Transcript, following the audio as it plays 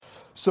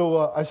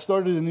So I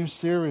started a new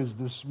series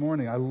this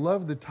morning. I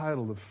love the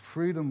title of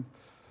Freedom,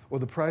 or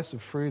The Price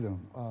of Freedom.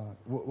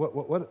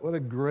 What a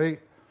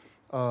great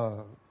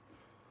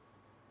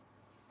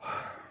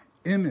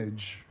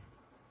image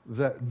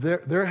that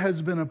there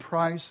has been a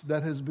price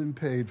that has been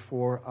paid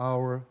for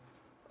our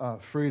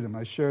freedom.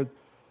 I shared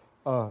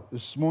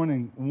this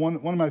morning one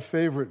of my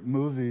favorite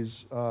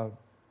movies.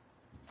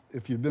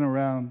 If you've been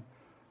around,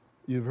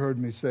 you've heard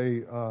me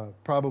say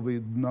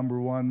probably number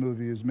one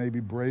movie is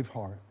maybe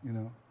Braveheart,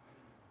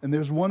 And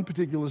there's one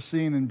particular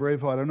scene in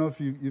Braveheart. I don't know if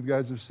you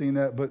guys have seen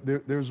that, but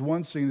there's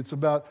one scene. It's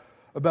about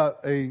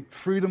a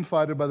freedom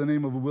fighter by the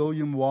name of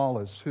William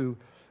Wallace, who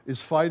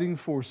is fighting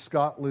for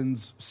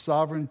Scotland's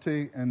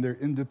sovereignty and their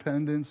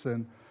independence,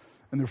 and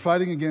they're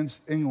fighting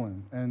against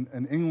England.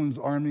 And England's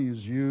army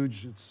is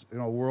huge. It's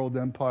a world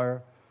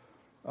empire.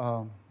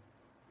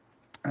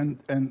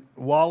 And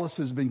Wallace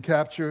has been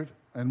captured,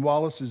 and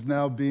Wallace is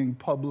now being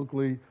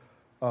publicly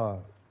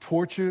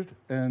tortured,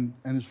 and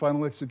his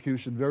final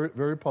execution, very,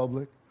 very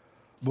public,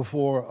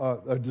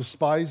 before a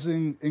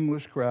despising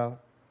English crowd.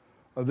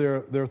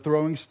 They're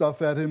throwing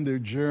stuff at him. They're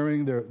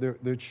jeering.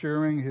 They're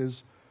cheering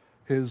his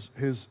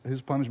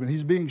punishment.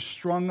 He's being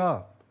strung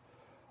up.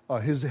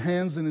 His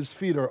hands and his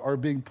feet are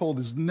being pulled.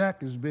 His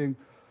neck is being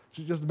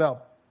just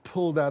about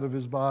pulled out of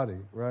his body,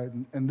 right?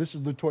 And this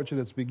is the torture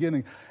that's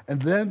beginning.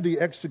 And then the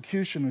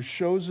executioner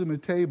shows him a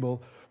table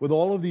with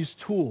all of these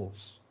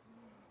tools,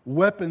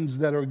 weapons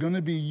that are going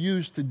to be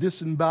used to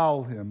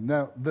disembowel him.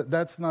 Now,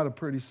 that's not a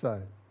pretty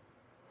sight.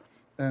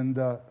 And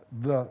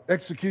the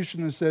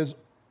executioner says,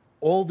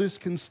 all this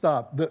can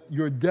stop.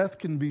 Your death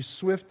can be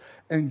swift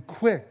and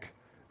quick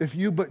if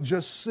you but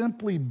just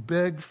simply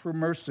beg for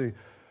mercy.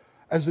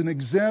 As an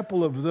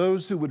example of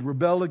those who would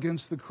rebel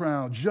against the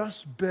crown,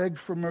 just beg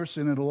for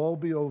mercy and it'll all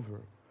be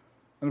over.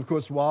 And of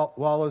course,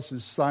 Wallace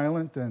is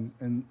silent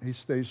and he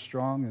stays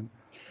strong. And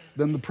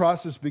then the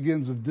process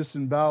begins of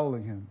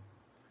disemboweling him.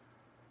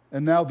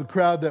 And now the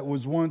crowd that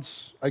was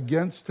once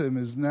against him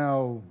is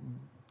now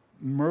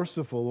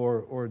merciful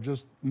or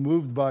just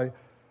moved by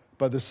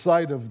the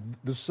sight of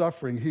the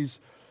suffering.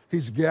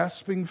 He's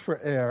gasping for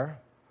air.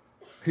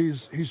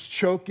 He's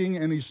choking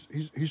and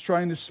he's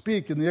trying to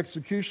speak. And the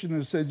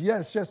executioner says,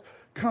 yes,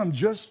 come,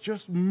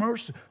 just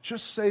mercy.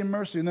 Just say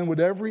mercy. And then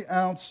with every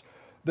ounce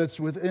that's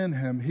within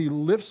him, he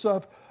lifts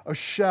up a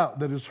shout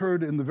that is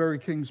heard in the very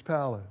king's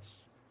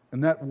palace.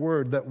 And that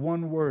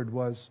one word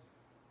was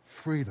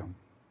freedom.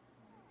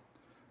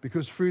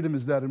 Because freedom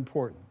is that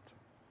important.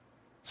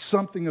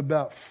 Something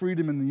about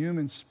freedom in the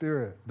human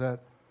spirit that,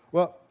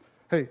 well,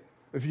 hey,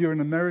 if you're an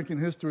American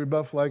history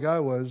buff like I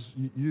was,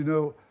 you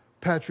know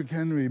Patrick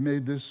Henry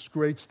made this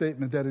great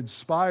statement that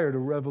inspired a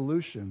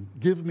revolution.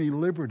 Give me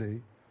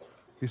liberty,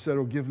 he said,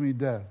 or give me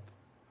death.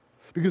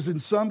 Because in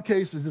some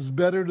cases, it's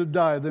better to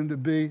die than to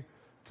be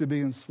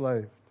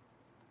enslaved.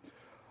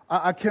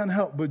 I can't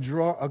help but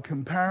draw a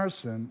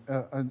comparison,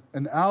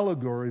 an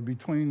allegory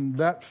between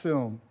that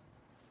film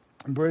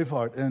and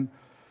Braveheart, and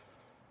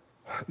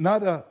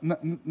not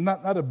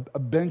a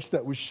bench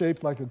that was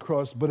shaped like a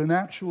cross, but an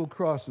actual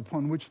cross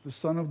upon which the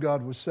Son of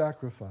God was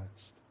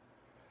sacrificed,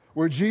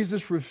 where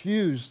Jesus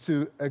refused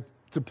to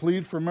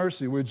plead for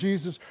mercy, where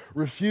Jesus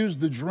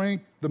refused to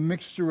drink the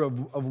mixture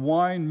of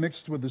wine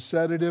mixed with a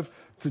sedative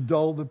to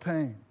dull the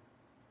pain.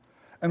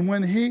 And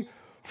when he,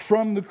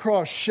 from the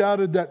cross,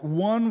 shouted that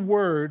one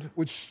word,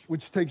 which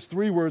takes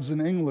three words in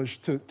English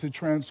to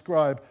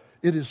transcribe,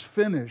 "It is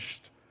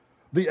finished,"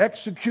 the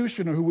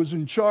executioner who was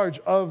in charge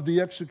of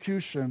the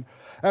execution,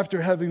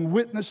 after having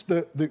witnessed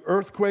the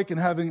earthquake and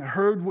having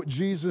heard what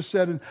Jesus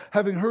said and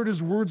having heard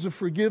his words of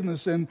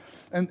forgiveness and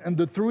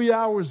the 3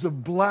 hours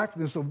of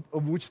blackness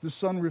of which the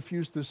sun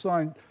refused to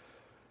shine,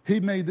 he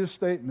made this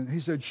statement.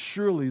 He said,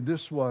 surely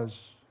this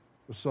was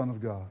the Son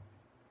of God.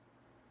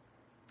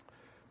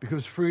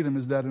 Because freedom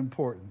is that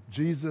important.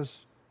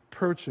 Jesus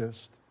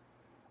purchased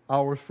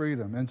our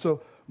freedom. And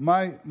so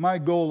my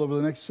goal over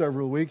the next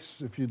several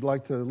weeks, if you'd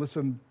like to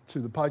listen to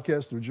the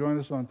podcast or join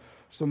us on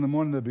Sunday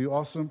morning, that'd be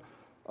awesome,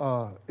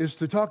 is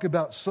to talk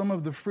about some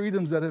of the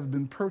freedoms that have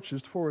been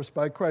purchased for us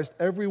by Christ.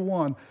 Every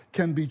one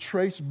can be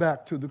traced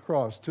back to the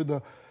cross, to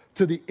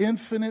the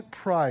infinite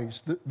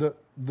price,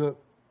 the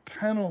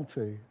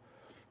penalty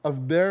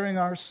of bearing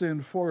our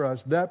sin for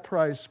us. That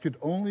price could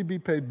only be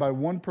paid by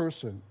one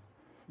person,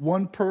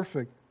 one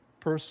perfect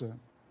person,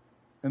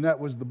 and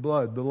that was the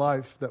blood, the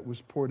life that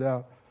was poured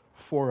out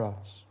for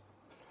us.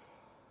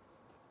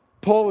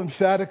 Paul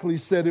emphatically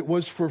said it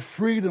was for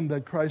freedom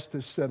that Christ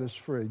has set us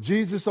free.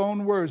 Jesus'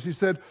 own words, he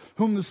said,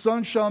 whom the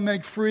Son shall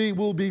make free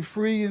will be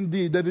free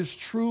indeed. That is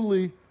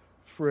truly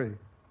free.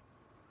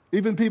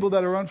 Even people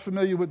that are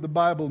unfamiliar with the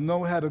Bible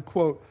know how to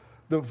quote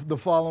the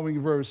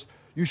following verse,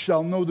 you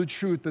shall know the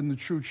truth and the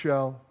truth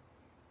shall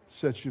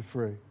set you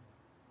free.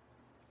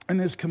 In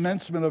his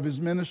commencement of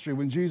his ministry,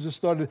 when Jesus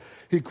started,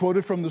 he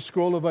quoted from the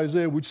scroll of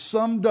Isaiah, which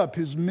summed up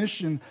his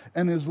mission,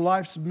 and his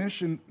life's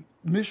mission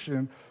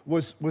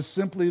was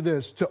simply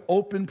this: to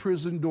open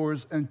prison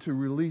doors and to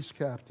release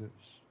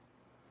captives,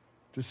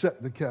 to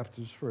set the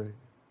captives free.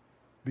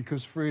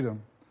 Because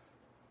freedom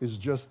is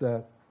just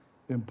that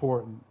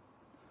important.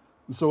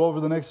 And so over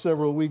the next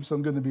several weeks,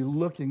 I'm going to be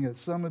looking at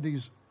some of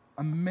these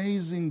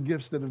amazing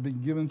gifts that have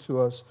been given to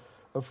us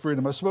of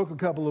freedom. I spoke a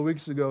couple of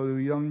weeks ago to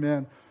a young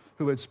man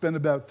who had spent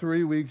about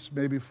 3 weeks,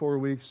 maybe 4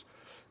 weeks,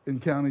 in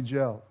county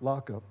jail,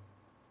 lockup.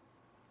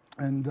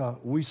 And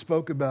we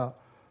spoke about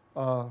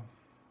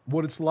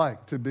what it's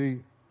like to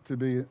be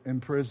in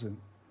prison.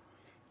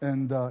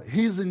 And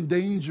he's in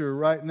danger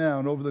right now,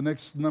 and over the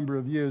next number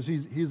of years,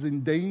 he's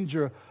in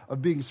danger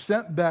of being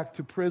sent back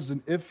to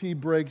prison if he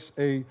breaks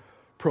a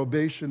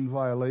probation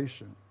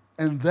violation.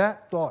 And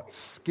that thought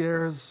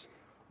scares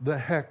the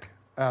heck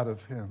out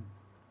of him.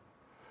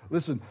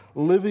 Listen,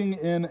 living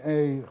in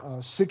a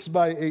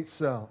 6x8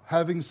 cell,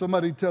 having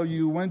somebody tell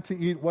you when to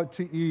eat, what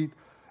to eat,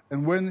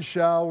 and when to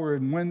shower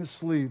and when to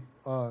sleep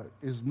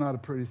is not a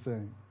pretty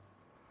thing.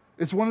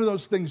 It's one of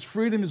those things,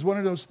 freedom is one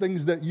of those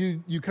things that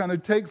you kind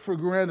of take for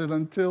granted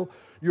until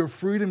your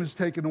freedom is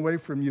taken away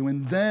from you.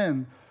 And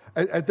then,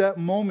 at that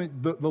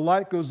moment, the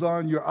light goes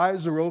on, your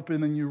eyes are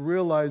open, and you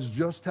realize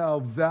just how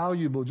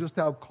valuable, just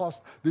how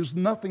there's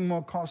nothing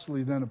more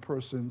costly than a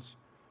person's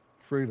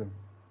freedom.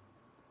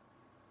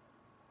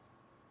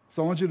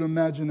 So I want you to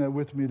imagine that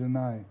with me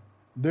tonight.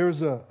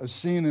 There's a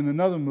scene in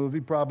another movie,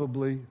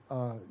 probably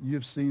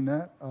you've seen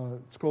that.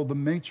 It's called The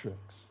Matrix.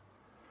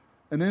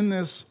 And in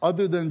this,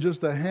 other than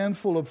just a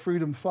handful of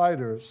freedom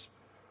fighters,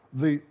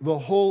 the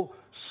whole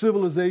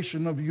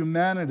civilization of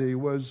humanity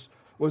was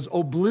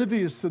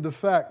oblivious to the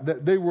fact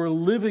that they were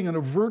living in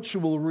a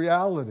virtual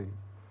reality,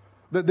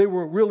 that they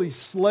were really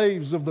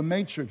slaves of the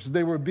Matrix.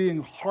 They were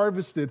being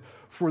harvested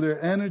for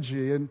their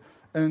energy and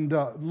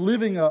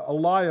living a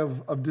lie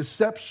of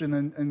deception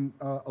and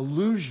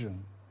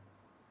illusion.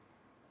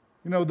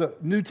 You know, the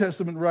New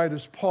Testament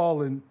writers,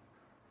 Paul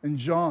and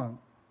John,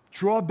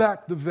 draw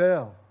back the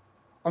veil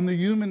on the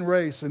human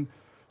race. And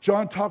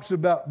John talks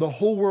about the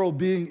whole world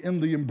being in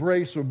the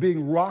embrace or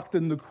being rocked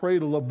in the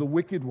cradle of the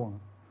wicked one.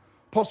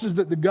 Paul says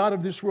that the God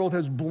of this world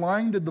has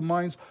blinded the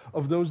minds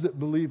of those that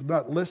believe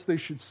not, lest they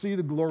should see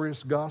the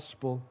glorious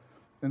gospel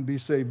and be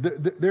saved.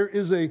 There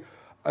is a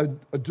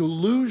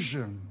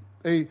delusion,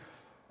 a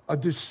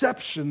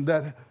deception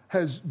that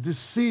has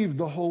deceived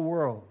the whole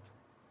world.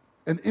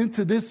 And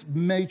into this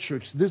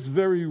matrix, this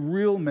very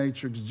real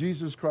matrix,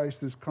 Jesus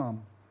Christ has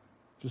come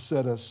to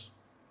set us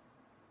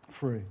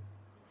free.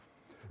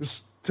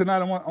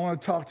 Tonight I want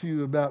to talk to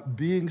you about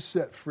being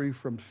set free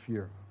from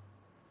fear.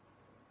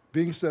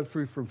 Being set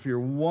free from fear.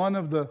 One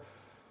of the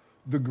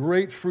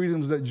great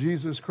freedoms that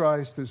Jesus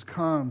Christ has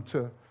come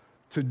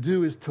to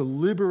do is to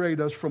liberate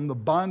us from the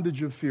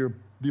bondage of fear.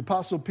 The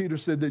Apostle Peter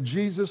said that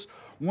Jesus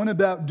went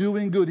about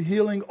doing good,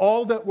 healing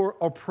all that were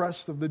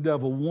oppressed of the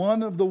devil.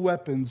 One of the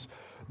weapons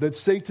that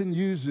Satan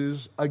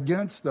uses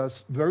against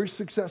us, very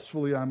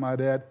successfully I might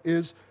add,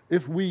 is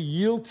if we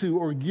yield to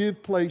or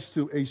give place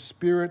to a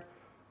spirit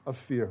of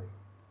fear.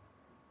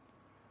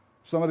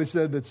 Somebody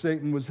said that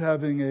Satan was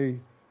having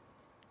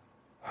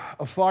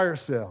a fire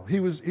sale. He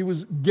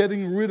was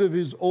getting rid of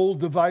his old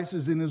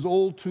devices and his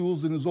old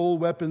tools and his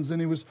old weapons,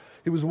 and he was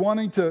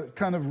wanting to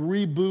kind of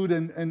reboot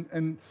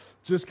and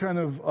just kind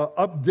of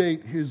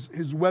update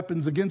his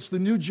weapons against the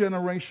new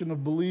generation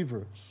of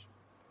believers.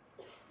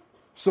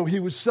 So he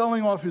was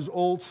selling off his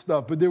old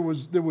stuff, but there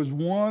was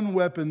one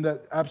weapon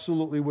that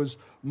absolutely was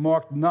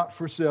marked not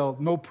for sale,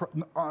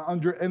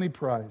 under any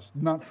price,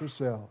 not for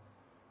sale.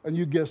 And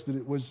you guessed it,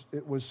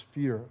 it was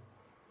fear.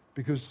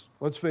 Because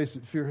let's face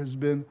it, fear has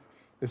been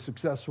a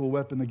successful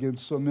weapon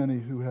against so many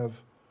who have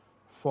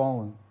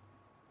fallen.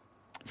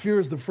 Fear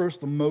is the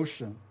first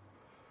emotion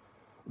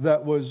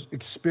that was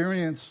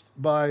experienced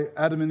by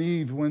Adam and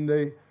Eve when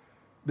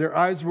their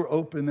eyes were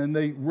open and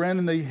they ran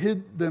and they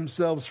hid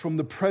themselves from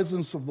the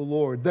presence of the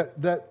Lord.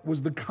 That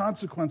was the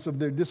consequence of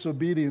their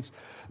disobedience.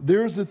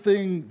 There's a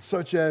thing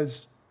such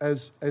as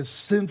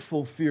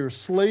sinful fear,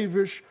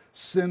 slavish,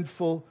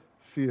 sinful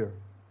fear.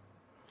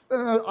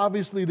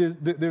 Obviously,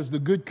 there's the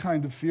good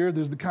kind of fear.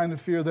 There's the kind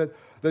of fear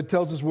that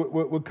tells us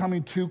we're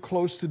coming too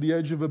close to the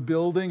edge of a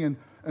building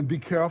and be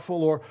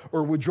careful,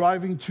 or we're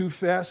driving too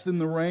fast in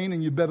the rain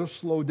and you better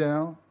slow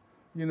down,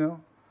 you know.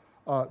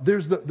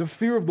 There's the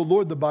fear of the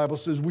Lord, the Bible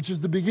says, which is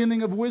the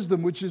beginning of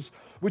wisdom, which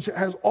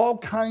has all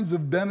kinds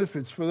of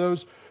benefits for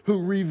those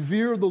who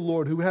revere the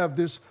Lord, who have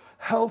this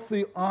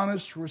healthy,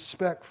 honest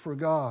respect for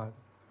God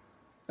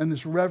and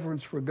this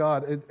reverence for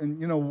God. And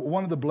you know,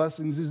 one of the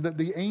blessings is that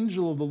the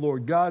angel of the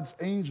Lord, God's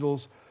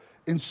angels,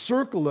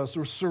 encircle us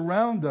or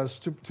surround us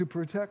to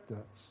protect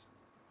us.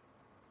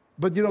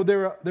 But you know,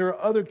 there are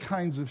other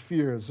kinds of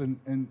fears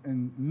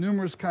and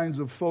numerous kinds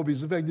of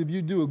phobias. In fact, if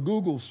you do a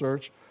Google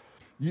search,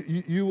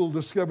 you will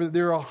discover that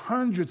there are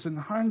hundreds and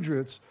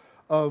hundreds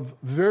of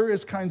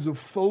various kinds of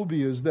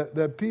phobias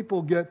that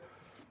people get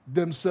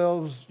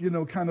themselves, you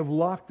know, kind of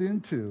locked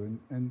into.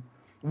 And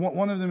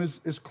one of them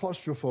is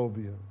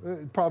claustrophobia.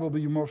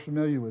 Probably you're more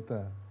familiar with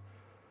that.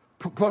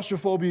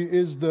 Claustrophobia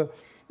is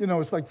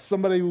it's like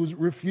somebody who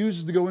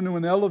refuses to go into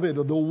an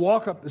elevator. They'll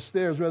walk up the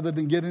stairs rather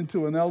than get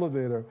into an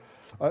elevator.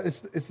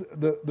 It's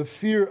the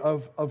fear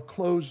of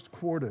closed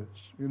quarters,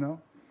 you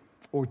know.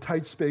 or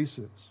tight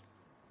spaces.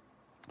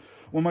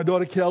 When my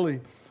daughter Kelly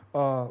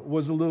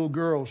was a little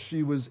girl,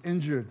 she was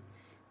injured,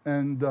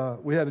 and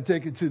we had to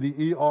take her to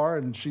the ER,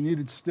 and she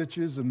needed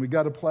stitches, and we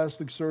got a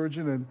plastic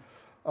surgeon, and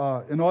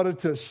in order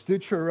to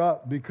stitch her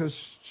up,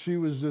 because she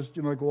was just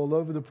like all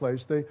over the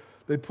place,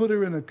 they put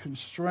her in a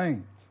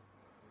constraint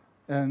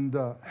and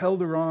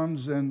held her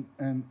arms and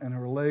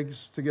her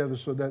legs together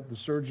so that the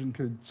surgeon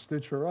could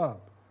stitch her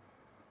up.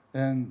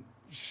 And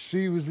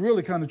she was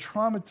really kind of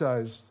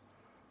traumatized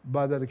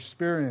by that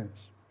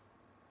experience.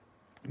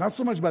 Not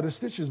so much by the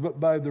stitches, but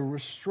by the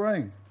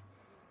restraint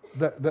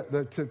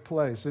that took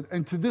place.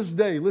 And to this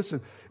day,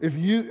 listen, if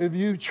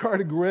you try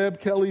to grab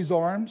Kelly's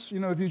arms,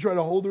 if you try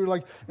to hold her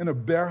like in a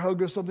bear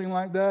hug or something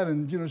like that,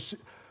 and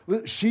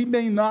she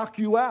may knock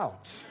you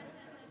out.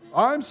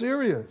 I'm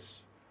serious.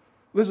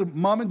 Listen,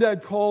 Mom and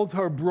Dad called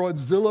her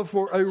Broadzilla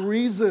for a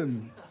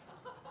reason.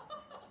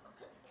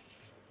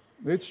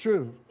 It's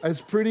true. As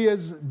pretty,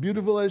 as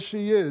beautiful as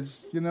she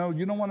is, you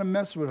don't want to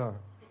mess with her.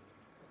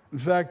 In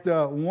fact,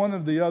 one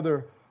of the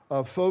other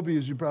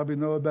phobias you probably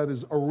know about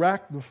is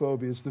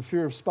arachnophobia. It's the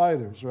fear of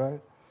spiders, right?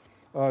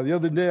 The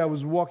other day I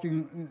was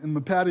walking in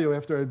the patio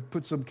after I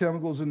put some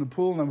chemicals in the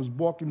pool, and I was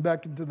walking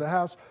back into the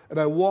house, and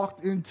I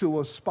walked into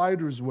a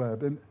spider's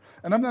web. And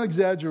I'm not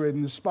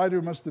exaggerating. The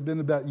spider must have been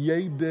about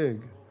yay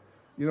big.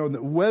 And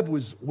the web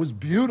was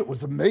beautiful,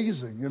 was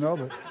amazing,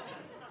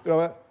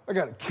 But, I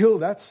got to kill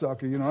that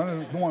sucker, I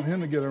don't want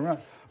him to get around.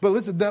 But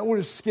listen, that would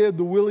have scared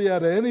the willy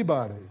out of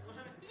anybody.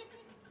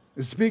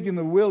 And speaking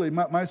of Willie,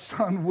 my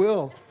son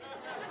Will,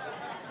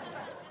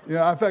 in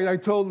fact, I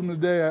told him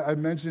today, I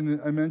mentioned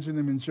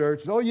him in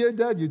church. Oh, yeah,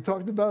 Dad, you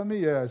talked about me?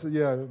 Yeah, I said,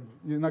 yeah,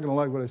 you're not going to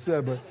like what I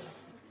said,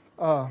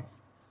 but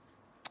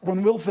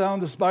when Will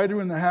found a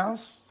spider in the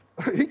house,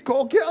 he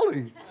called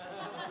Kelly.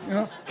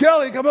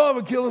 Kelly, come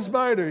over, kill a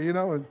spider,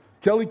 and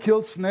Kelly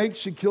kills snakes,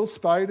 she kills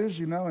spiders,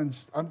 and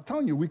I'm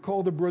telling you, we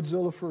called her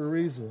Broadzilla for a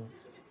reason.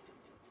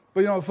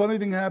 But, a funny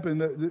thing happened.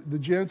 The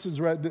Jansons,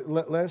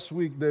 last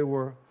week, they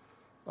were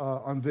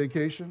on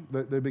vacation.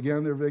 They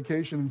began their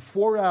vacation, and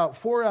 4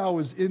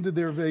 hours into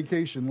their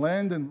vacation,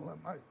 Landon,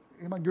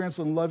 my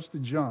grandson loves to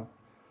jump.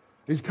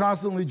 He's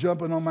constantly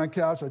jumping on my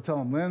couch. I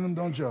tell him, Landon,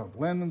 don't jump.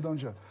 Landon, don't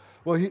jump.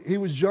 Well, he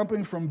was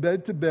jumping from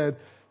bed to bed.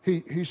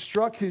 He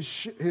struck his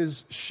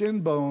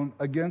shin bone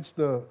against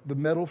the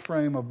metal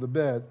frame of the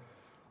bed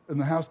in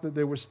the house that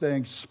they were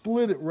staying,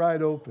 split it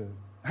right open.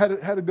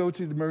 Had to go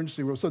to the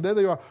emergency room. So there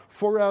they are,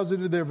 4 hours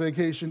into their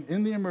vacation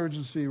in the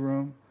emergency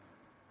room,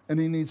 and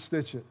he needs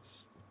stitches.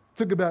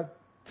 Took about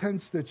 10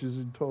 stitches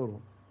in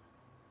total.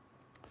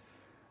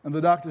 And the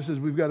doctor says,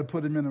 we've got to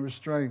put him in a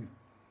restraint.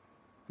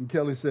 And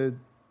Kelly said,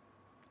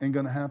 ain't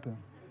going to happen.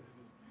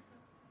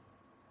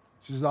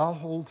 She says, I'll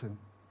hold him.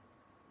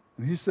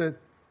 And he said,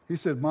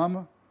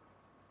 Mama,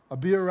 I'll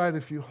be all right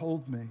if you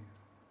hold me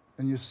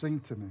and you sing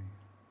to me.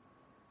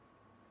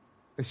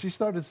 And she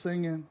started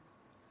singing,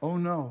 oh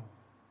no,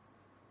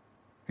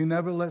 he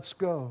never lets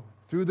go.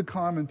 Through the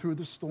calm and through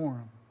the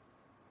storm,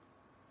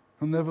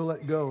 he'll never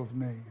let go of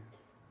me.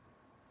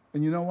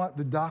 And you know what?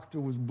 The doctor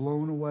was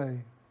blown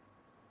away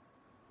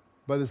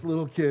by this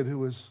little kid who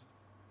was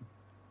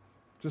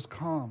just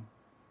calm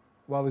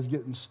while he's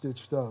getting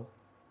stitched up.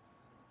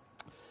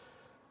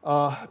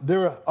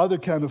 There are other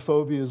kind of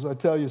phobias. I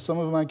tell you, some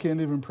of them I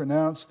can't even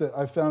pronounce. That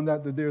I found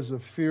out that there's a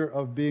fear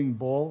of being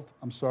bald.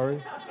 I'm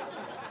sorry.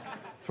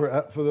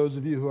 For those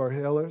of you who are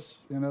hailers,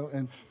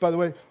 And by the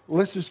way,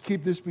 let's just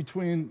keep this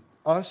between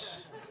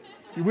us.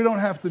 We don't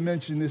have to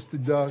mention this to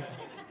Doug.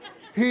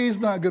 He's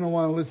not going to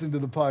want to listen to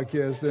the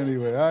podcast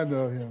anyway. I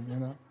know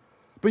him,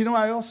 But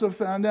I also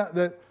found out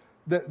that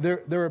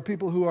there are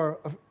people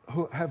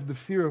who have the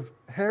fear of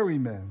hairy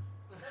men.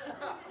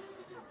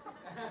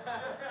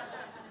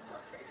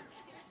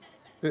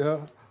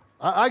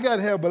 I got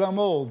hair, but I'm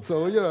old,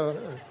 so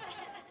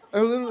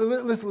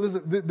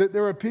Listen.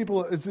 There are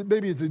people.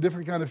 Maybe it's a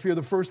different kind of fear.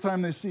 The first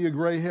time they see a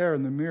gray hair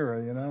in the mirror,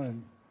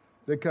 and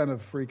they kind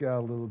of freak out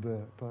a little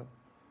bit. But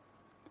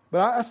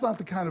that's not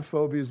the kind of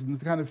phobias and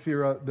the kind of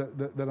fear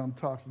that I'm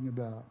talking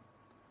about.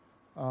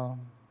 The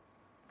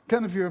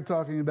kind of fear I'm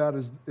talking about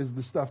is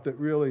the stuff that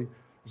really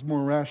is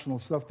more rational,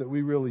 stuff that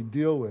we really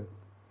deal with.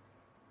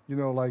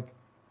 Like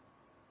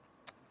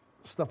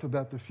stuff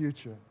about the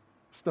future,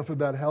 stuff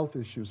about health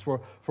issues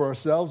for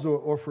ourselves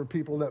or for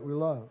people that we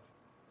love.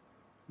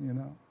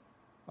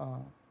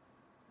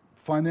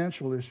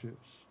 Financial issues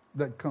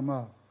that come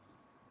up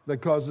that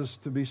cause us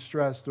to be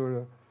stressed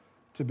or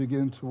to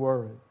begin to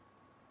worry.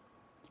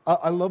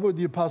 I love what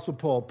the Apostle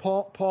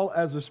Paul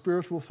as a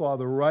spiritual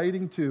father,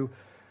 writing to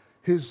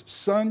his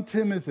son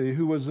Timothy,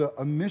 who was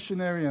a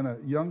missionary and a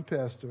young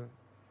pastor.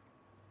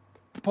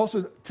 Paul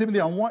says, Timothy,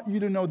 I want you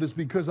to know this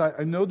because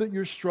I know that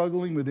you're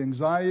struggling with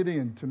anxiety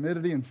and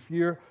timidity and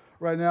fear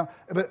right now.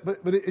 But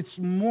it's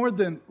more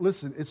than,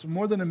 it's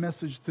more than a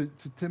message to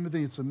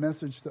Timothy. It's a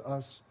message to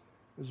us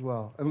as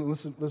well. And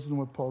listen to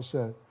what Paul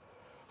said.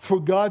 For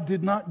God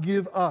did not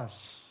give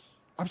us.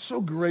 I'm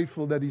so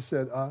grateful that he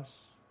said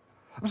us.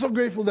 I'm so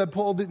grateful that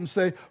Paul didn't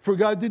say, for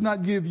God did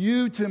not give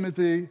you,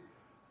 Timothy,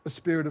 a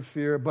spirit of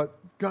fear, but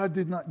God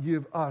did not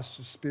give us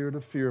a spirit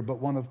of fear, but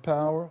one of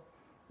power,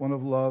 one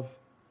of love,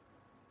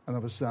 and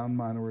of a sound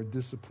mind, or a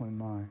disciplined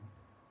mind.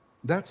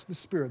 That's the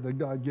spirit that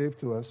God gave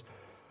to us.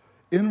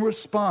 In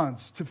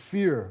response to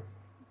fear,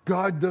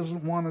 God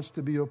doesn't want us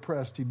to be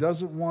oppressed. He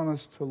doesn't want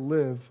us to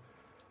live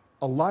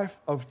a life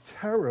of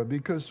terror,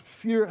 because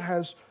fear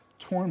has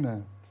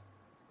torment.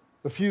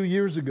 A few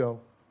years ago,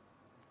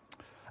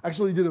 I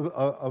actually did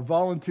a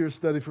volunteer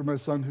study for my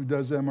son who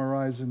does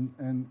MRIs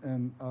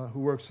and who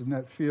works in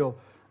that field.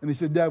 And he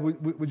said, Dad,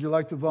 would you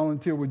like to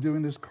volunteer? We're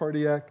doing this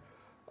cardiac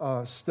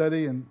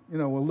study, and,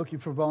 we're looking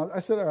for volunteers. I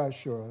said, all right,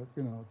 sure,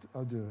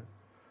 I'll do it.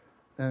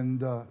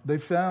 And they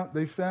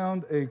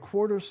found a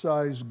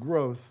quarter-size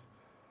growth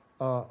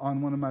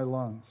on one of my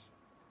lungs.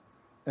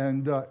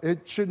 And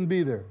it shouldn't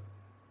be there.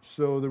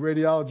 So the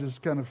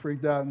radiologist kind of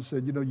freaked out and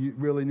said, you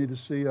really need to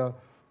see a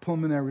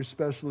pulmonary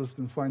specialist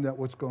and find out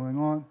what's going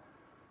on.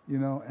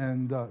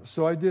 And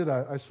so I did.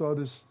 I saw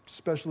this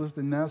specialist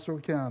in Nassau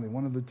County,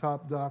 one of the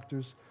top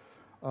doctors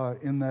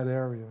in that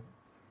area.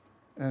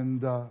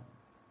 And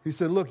he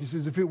said, look,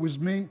 if it was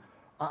me,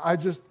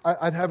 I'd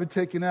have it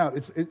taken out.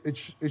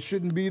 It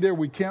shouldn't be there.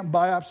 We can't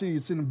biopsy.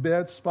 It's in a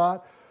bad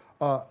spot.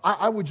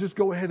 I would just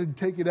go ahead and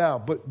take it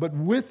out. But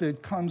with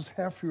it comes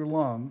half your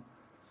lung.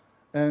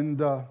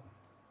 And it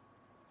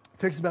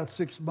takes about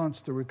 6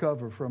 months to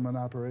recover from an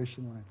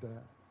operation like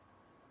that.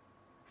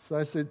 So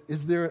I said,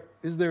 is there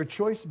a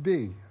choice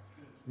B?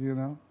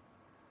 Can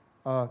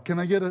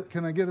I get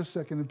a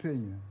second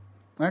opinion?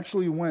 I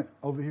actually went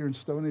over here in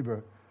Stony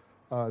Brook.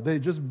 They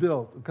just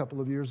built, a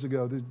couple of years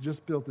ago, they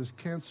just built this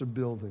cancer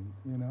building,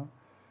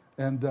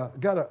 and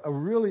got a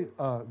really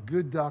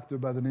good doctor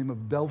by the name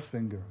of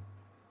Belfinger.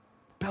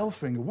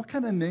 Belfinger, what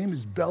kind of name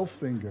is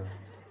Belfinger?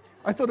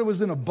 I thought it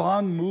was in a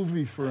Bond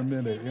movie for a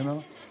minute,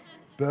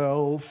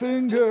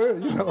 Belfinger,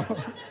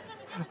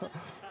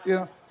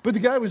 But the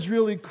guy was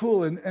really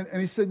cool, and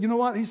he said, you know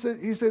what? He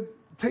said,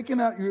 taking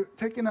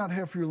out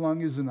half your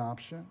lung is an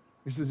option.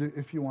 He says,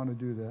 if you want to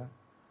do that.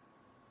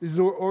 He says,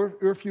 or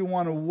if you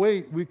want to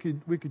wait, we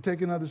could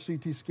take another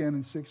CT scan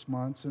in 6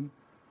 months, and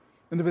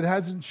if it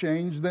hasn't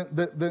changed,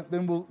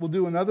 then we'll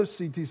do another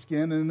CT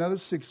scan in another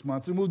 6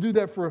 months, and we'll do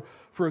that for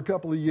a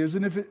couple of years.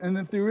 And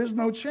if there is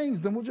no change,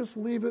 then we'll just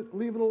leave it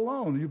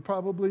alone. You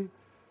probably,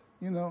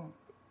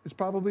 it's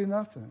probably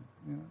nothing.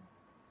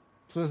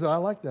 So I said, I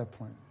like that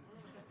plan.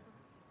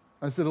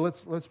 I said,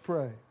 let's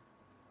pray.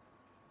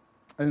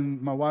 And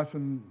my wife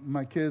and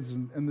my kids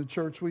and the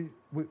church, we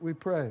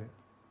pray.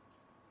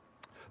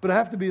 But I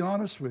have to be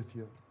honest with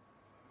you.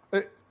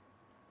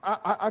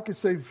 I could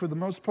say for the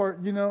most part,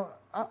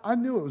 I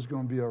knew it was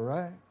going to be all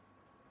right.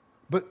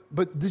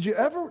 But did you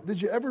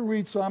ever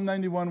read Psalm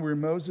 91 where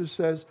Moses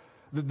says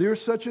that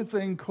there's such a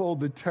thing called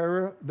the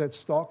terror that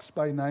stalks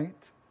by night?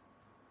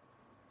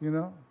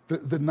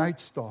 The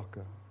night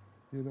stalker,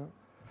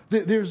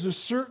 There's a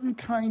certain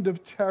kind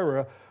of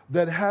terror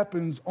that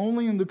happens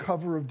only in the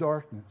cover of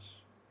darkness.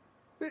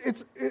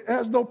 It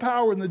has no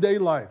power in the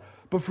daylight,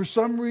 but for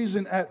some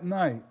reason at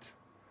night,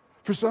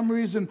 for some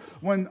reason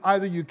when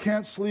either you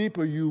can't sleep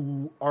or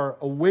you are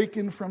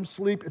awakened from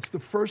sleep, it's the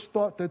first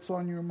thought that's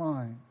on your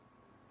mind.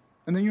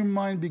 And then your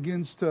mind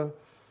begins to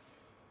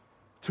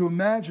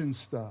imagine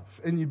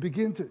stuff, and you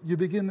begin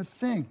to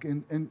think,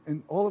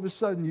 and all of a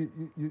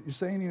sudden you're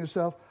saying to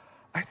yourself,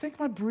 I think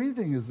my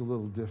breathing is a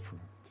little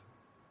different.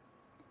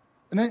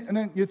 And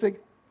then you think,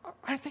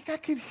 I think I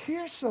could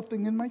hear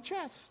something in my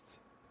chest.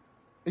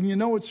 And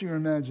it's your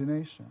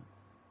imagination.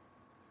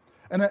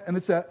 And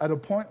it's at a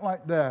point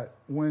like that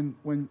when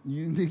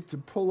you need to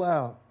pull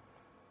out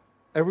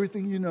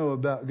everything you know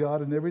about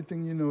God and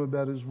everything you know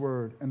about His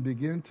Word and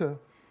begin to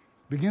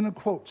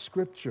quote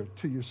Scripture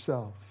to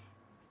yourself.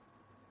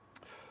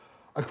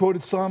 I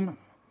quoted Psalm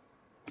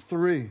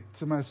 3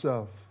 to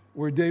myself,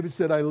 where David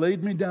said, I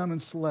laid me down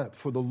and slept,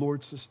 for the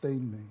Lord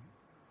sustained me.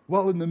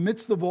 Well, in the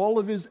midst of all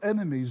of his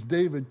enemies,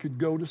 David could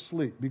go to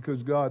sleep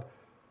because God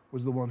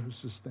was the one who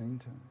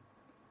sustained him.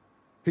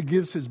 He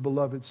gives his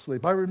beloved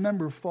sleep. I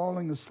remember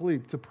falling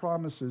asleep to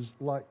promises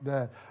like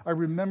that. I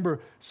remember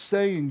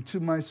saying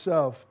to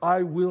myself,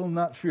 I will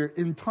not fear.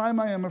 In time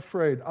I am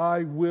afraid.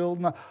 I will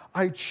not.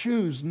 I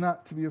choose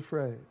not to be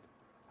afraid.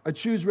 I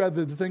choose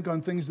rather to think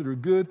on things that are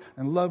good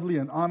and lovely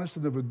and honest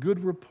and of a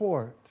good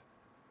report.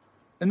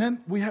 And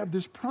then we have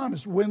this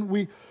promise. When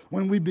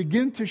we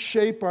begin to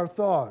shape our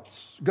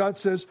thoughts, God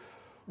says,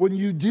 when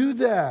you do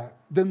that,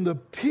 then the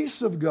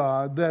peace of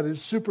God that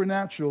is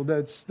supernatural,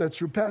 that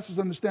surpasses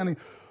understanding,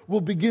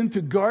 will begin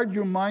to guard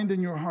your mind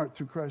and your heart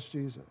through Christ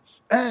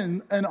Jesus.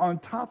 And on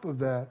top of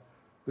that,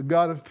 the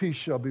God of peace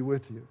shall be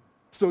with you.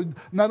 So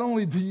not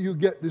only do you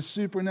get this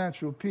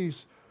supernatural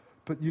peace,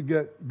 but you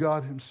get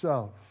God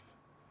Himself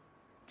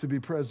to be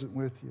present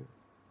with you.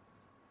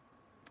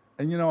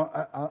 And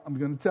I'm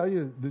going to tell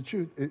you the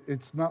truth.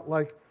 It's not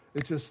like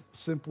it's just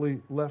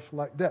simply left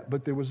like that,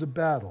 but there was a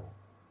battle.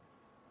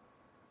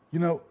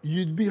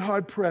 You'd be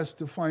hard-pressed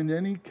to find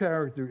any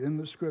character in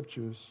the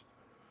Scriptures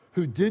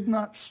who did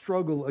not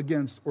struggle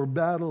against or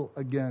battle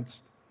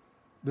against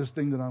this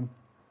thing that I'm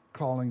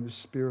calling the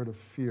spirit of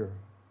fear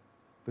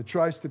that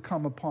tries to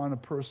come upon a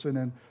person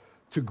and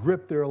to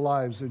grip their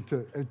lives and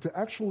to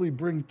actually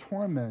bring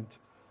torment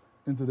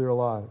into their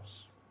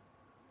lives.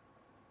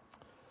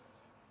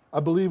 I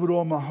believe with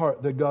all my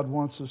heart that God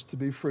wants us to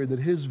be free, that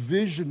His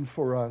vision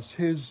for us,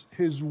 His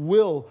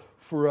will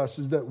for us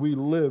is that we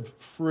live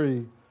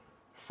free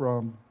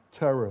from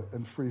terror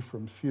and free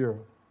from fear.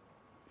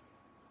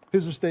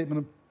 Here's a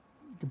statement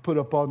you can put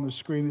up on the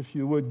screen if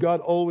you would.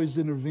 God always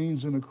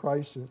intervenes in a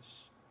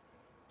crisis.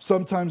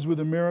 Sometimes with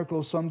a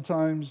miracle,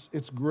 sometimes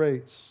it's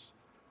grace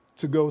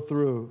to go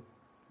through,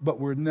 but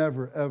we're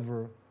never,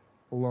 ever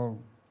alone.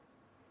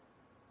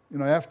 You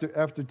know,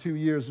 after 2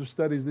 years of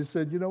studies, they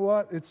said, you know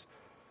what? It's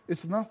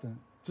nothing.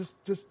 Just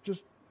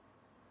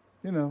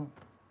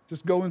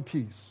go in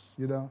peace,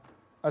 you know.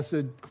 I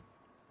said,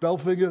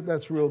 Belfinger,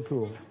 that's real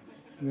cool,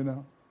 you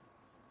know.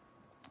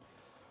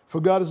 For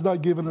God has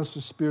not given us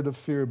a spirit of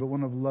fear, but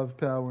one of love,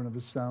 power, and of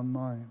a sound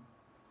mind.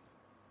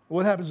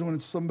 What happens when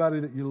it's somebody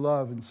that you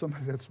love and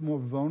somebody that's more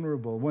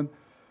vulnerable? When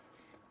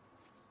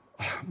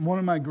one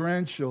of my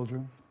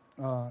grandchildren,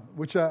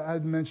 which I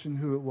had mentioned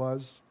who it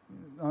was,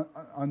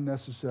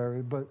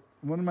 unnecessary, but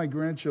one of my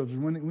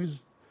grandchildren, when he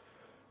was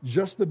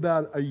just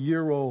about a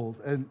year old,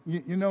 and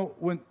you know,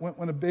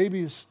 when a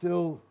baby is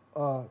still,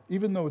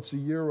 even though it's a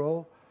year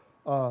old,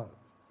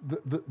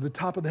 the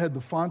top of the head,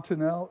 the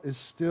fontanelle, is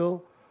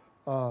still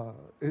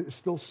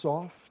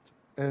soft,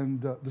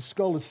 and the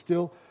skull is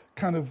still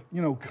kind of,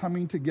 you know,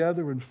 coming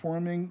together and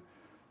forming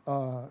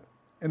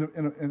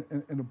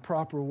in a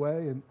proper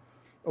way. And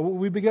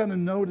we began to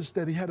notice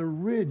that he had a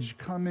ridge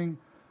coming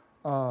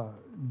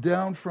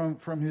down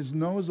from his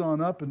nose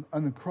on up and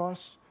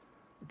across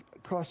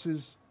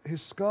his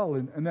skull,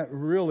 and that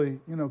really,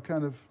 you know,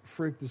 kind of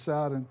freaked us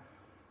out. And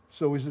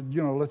so we said,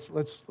 you know,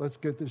 let's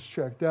get this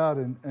checked out,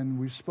 and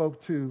we spoke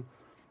to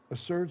a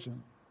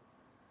surgeon,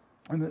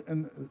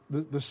 and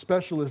the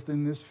specialist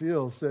in this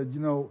field said, you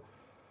know,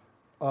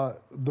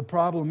 the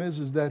problem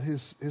is that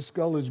his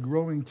skull is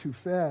growing too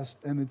fast,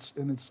 and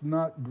it's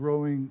not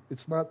growing,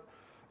 it's not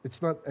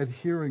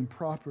adhering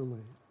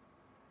properly.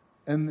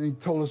 And he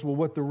told us, well,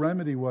 what the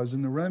remedy was,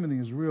 and the remedy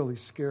is really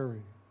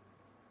scary.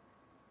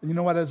 And you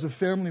know what? As a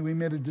family, we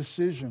made a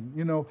decision,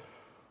 you know,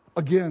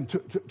 again,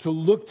 to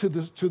look to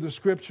the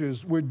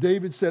Scriptures, where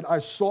David said, I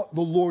sought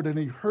the Lord, and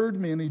He heard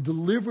me, and He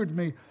delivered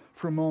me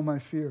from all my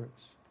fears.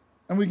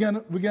 And we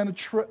began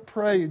to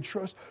pray and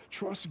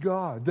trust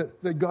God,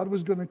 that God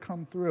was going to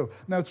come through.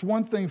 Now, it's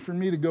one thing for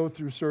me to go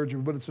through surgery,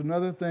 but it's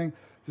another thing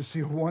to see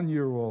a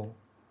 1-year-old.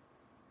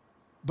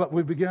 But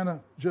we began to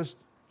just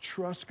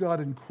trust God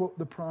and quote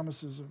the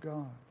promises of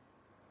God.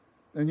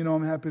 And, you know,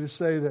 I'm happy to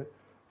say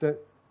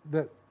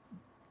that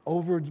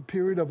over the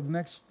period of the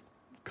next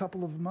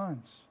couple of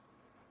months,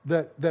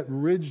 that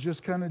ridge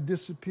just kind of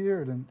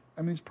disappeared. And,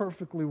 I mean, he's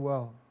perfectly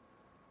well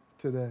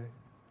today.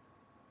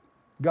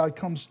 God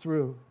comes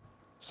through.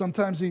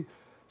 Sometimes he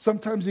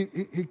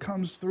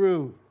comes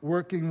through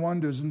working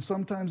wonders, and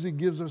sometimes He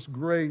gives us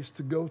grace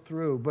to go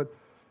through. But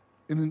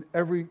in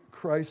every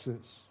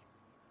crisis,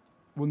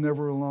 we're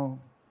never alone.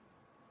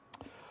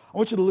 I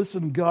want you to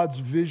listen to God's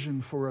vision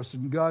for us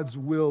and God's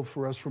will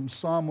for us from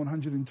Psalm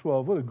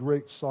 112. What a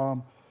great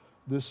psalm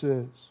this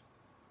is.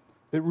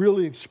 It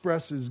really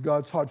expresses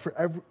God's heart for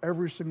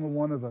every single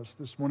one of us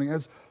this morning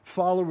as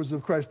followers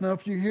of Christ. Now,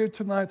 if you're here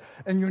tonight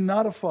and you're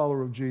not a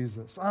follower of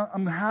Jesus,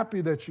 I'm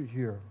happy that you're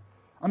here.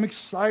 I'm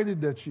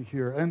excited that you're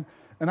here.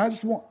 And I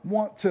just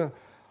want to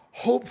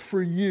hope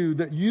for you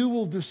that you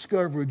will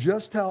discover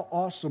just how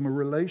awesome a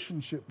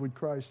relationship with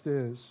Christ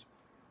is,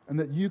 and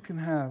that you can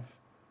have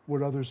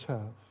what others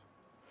have.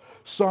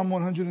 Psalm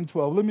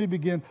 112. Let me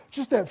begin.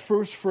 Just that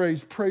first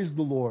phrase, praise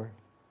the Lord.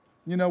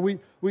 You know,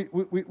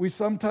 we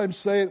sometimes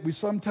say it, we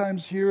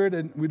sometimes hear it,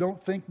 and we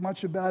don't think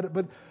much about it,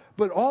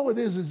 but all it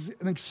is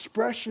an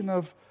expression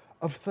of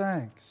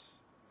thanks.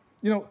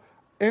 You know,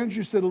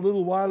 Andrew said a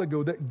little while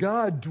ago that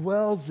God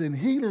dwells in,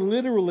 He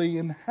literally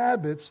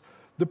inhabits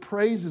the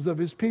praises of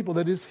His people.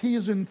 That is, He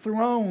is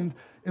enthroned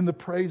in the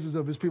praises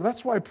of His people.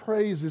 That's why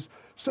praise is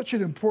such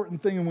an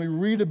important thing. And we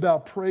read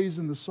about praise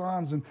in the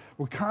Psalms, and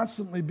we're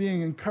constantly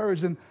being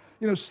encouraged. And,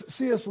 you know,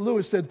 C.S.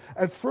 Lewis said,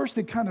 at first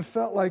it kind of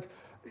felt like,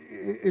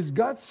 is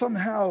God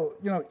somehow,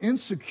 you know,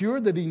 insecure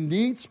that He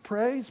needs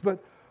praise? But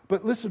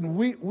listen,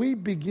 we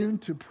begin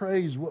to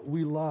praise what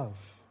we love.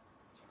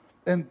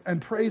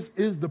 And praise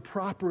is the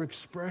proper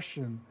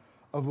expression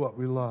of what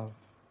we love.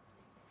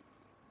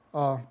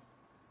 I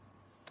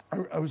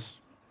was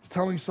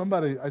telling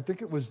somebody, I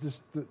think it was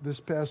this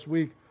past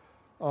week,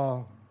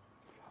 it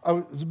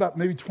was about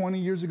maybe 20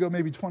 years ago,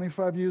 maybe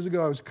 25 years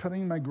ago, I was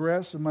cutting my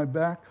grass in my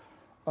back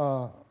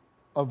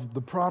of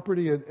the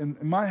property.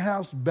 And my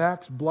house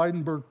backs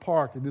Blydenburg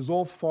Park, and there's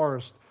all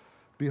forest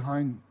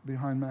behind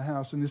my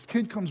house. And this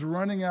kid comes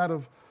running out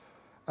of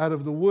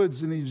the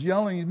woods, and he's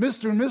yelling,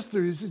 Mister,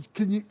 he says,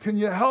 can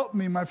you help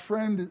me? My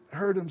friend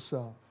hurt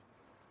himself.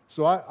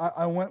 So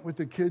I went with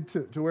the kid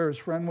to where his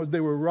friend was. They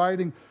were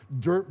riding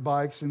dirt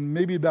bikes, and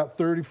maybe about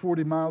 30,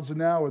 40 miles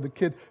an hour, the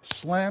kid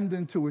slammed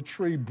into a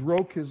tree,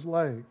 broke his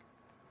leg.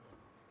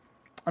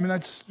 I mean, I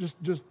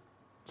just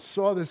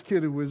saw this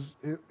kid. It was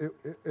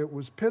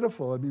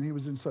pitiful. I mean, he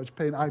was in such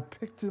pain. I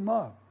picked him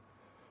up,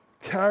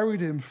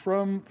 carried him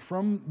from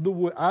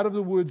out of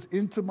the woods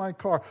into my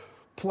car,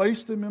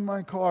 placed him in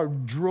my car,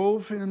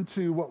 drove him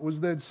to what was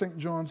then St.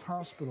 John's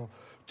Hospital,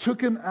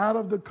 took him out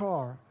of the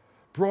car,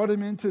 brought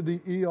him into the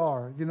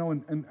ER,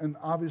 and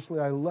obviously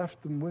I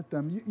left him with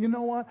them. You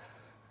know what?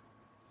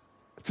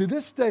 To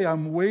this day,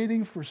 I'm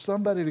waiting for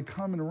somebody to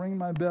come and ring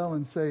my bell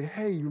and say,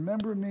 hey, you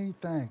remember me?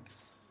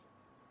 Thanks.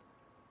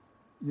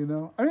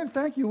 I mean,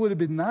 thank you would have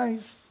been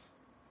nice,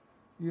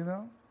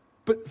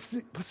 But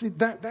see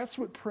that's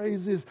what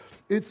praise is.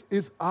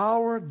 It's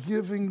our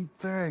giving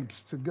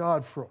thanks to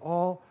God for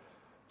all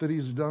that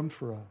he's done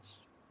for us.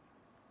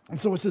 And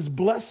so it says,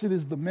 blessed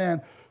is the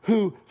man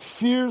who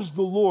fears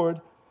the Lord,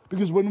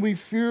 because when we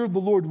fear the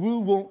Lord,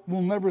 we'll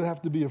never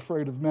have to be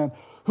afraid of man,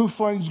 who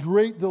finds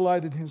great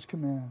delight in his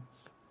commands.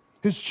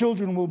 His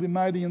children will be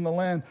mighty in the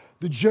land.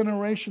 The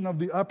generation of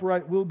the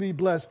upright will be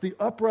blessed. The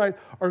upright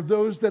are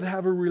those that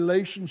have a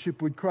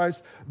relationship with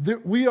Christ.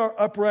 We are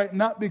upright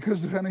not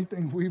because of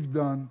anything we've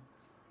done.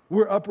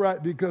 We're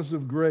upright because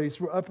of grace.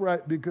 We're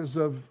upright because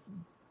of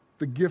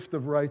the gift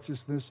of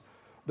righteousness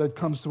that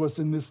comes to us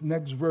in this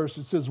next verse.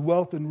 It says,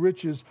 wealth and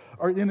riches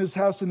are in his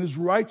house, and his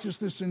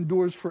righteousness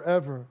endures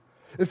forever.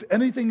 If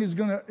anything is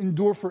going to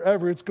endure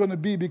forever, it's going to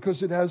be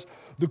because it has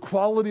the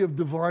quality of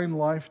divine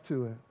life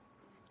to it.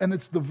 And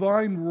it's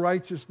divine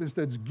righteousness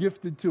that's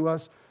gifted to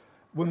us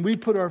when we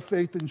put our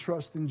faith and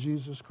trust in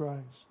Jesus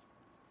Christ.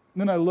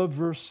 And then I love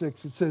verse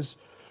 6. It says,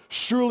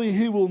 surely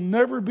he will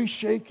never be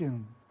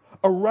shaken.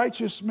 A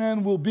righteous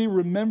man will be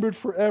remembered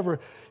forever.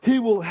 He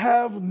will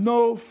have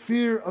no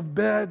fear of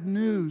bad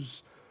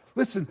news.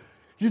 Listen,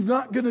 you're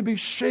not going to be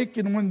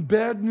shaken when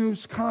bad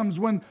news comes,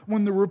 when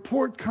the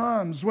report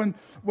comes, when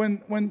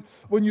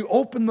you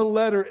open the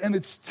letter and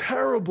it's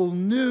terrible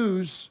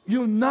news.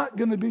 You're not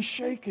going to be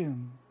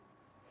shaken.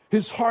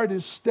 His heart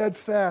is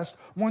steadfast.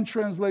 One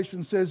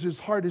translation says his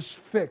heart is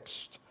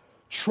fixed,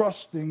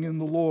 trusting in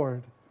the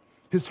Lord.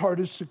 His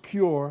heart is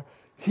secure.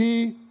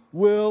 He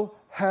will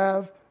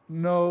have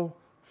no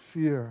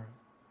fear.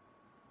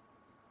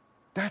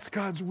 That's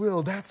God's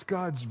will. That's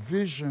God's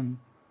vision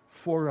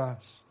for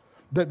us.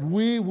 That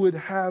we would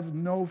have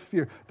no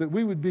fear. That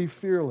we would be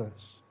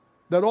fearless.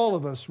 That all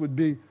of us would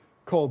be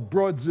called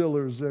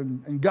broadzillers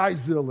and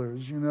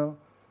guyzillers,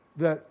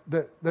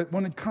 That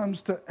when it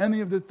comes to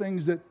any of the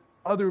things that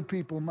other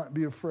people might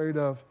be afraid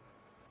of,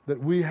 that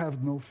we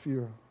have no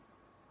fear.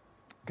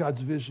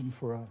 God's vision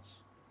for us.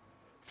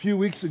 A few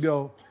weeks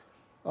ago,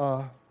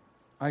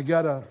 I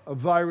got a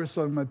virus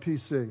on my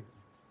PC.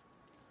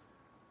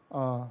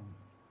 Now,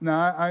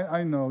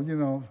 I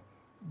know,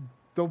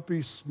 don't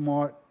be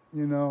smart,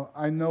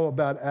 I know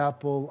about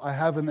Apple. I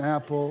have an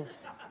Apple.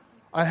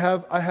 I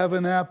have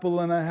an Apple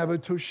and I have a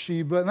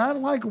Toshiba, and I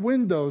like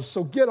Windows,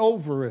 so get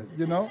over it,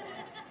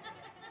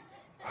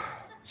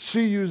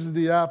 She uses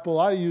the Apple,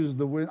 I use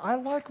the Windows. I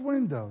like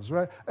Windows,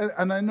 right?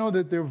 And I know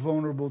that they're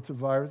vulnerable to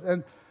virus.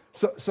 And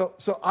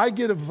so I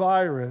get a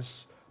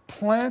virus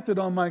planted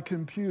on my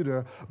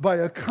computer by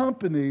a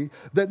company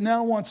that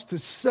now wants to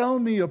sell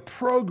me a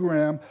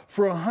program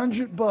for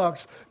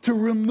 $100 to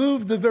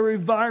remove the very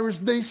virus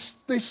they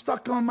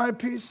stuck on my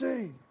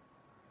PC.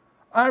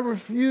 I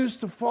refuse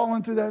to fall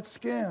into that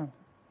scam.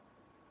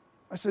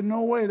 I said,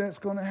 no way that's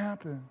going to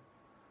happen.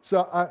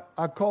 So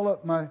I call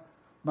up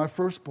my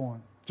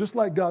firstborn, just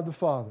like God the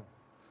Father,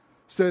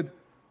 said,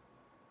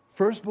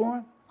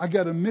 firstborn, I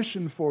got a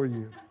mission for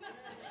you.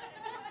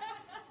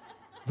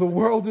 The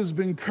world has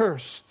been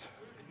cursed,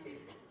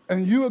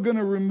 and you are going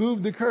to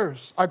remove the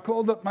curse. I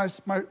called up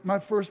my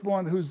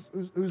firstborn,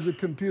 who's a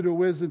computer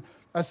whiz, and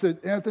I said,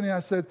 Anthony, I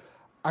said,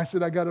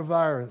 I got a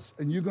virus,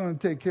 and you're going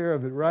to take care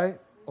of it, right?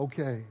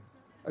 Okay.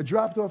 I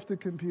dropped off the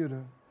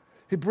computer.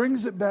 He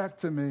brings it back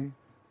to me,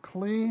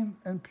 clean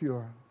and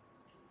pure,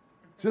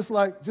 just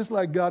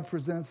like God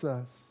presents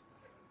us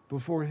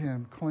before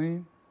Him,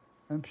 clean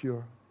and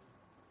pure.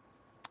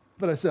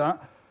 But I said,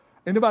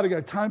 ain't nobody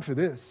got time for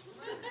this.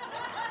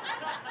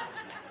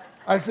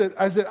 I said,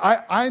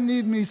 I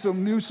need me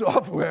some new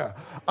software.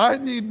 I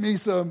need me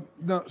some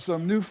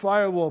new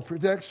firewall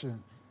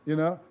protection,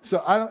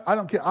 So I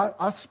don't care.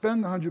 I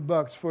spend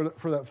 $100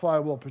 for that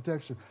firewall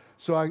protection.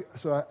 So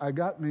I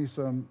got me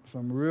some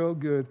real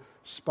good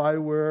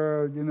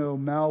spyware,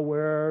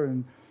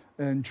 malware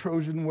and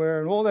Trojanware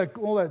and all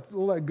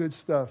that good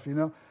stuff,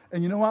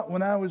 And you know what?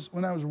 When I was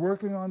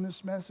working on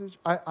this message,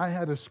 I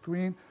had a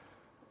screen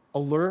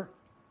alert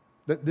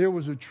that there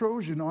was a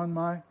Trojan on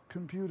my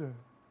computer.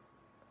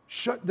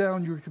 Shut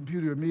down your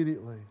computer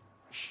immediately.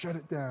 Shut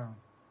it down.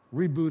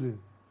 Reboot it.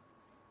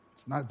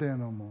 It's not there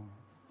no more.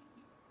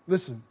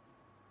 Listen,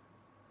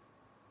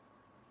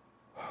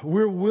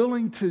 we're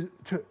willing to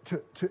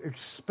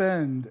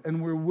expend,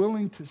 and we're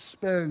willing to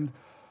spend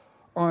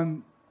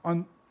on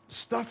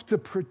stuff to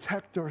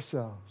protect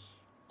ourselves,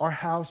 our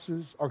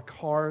houses, our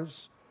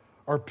cars,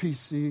 our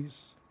PCs.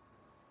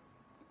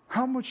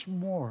 How much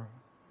more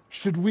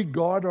should we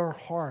guard our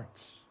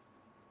hearts?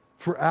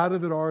 For out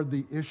of it are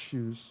the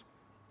issues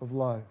of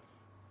life.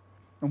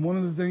 And one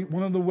of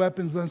the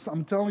weapons,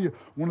 I'm telling you,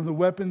 one of the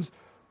weapons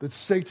that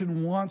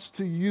Satan wants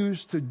to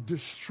use to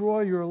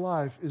destroy your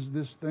life is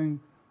this thing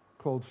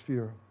called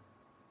fear.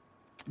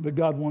 But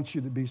God wants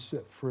you to be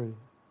set free.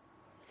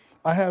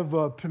 I have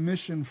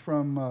permission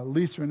from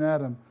Lisa and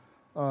Adam.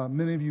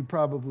 Many of you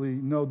probably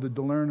know the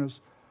DeLerners.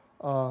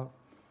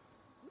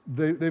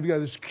 They've got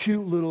this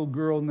cute little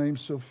girl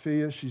named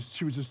Sophia.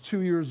 She was just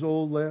 2 years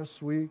old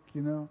last week,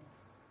 you know.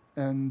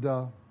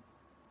 And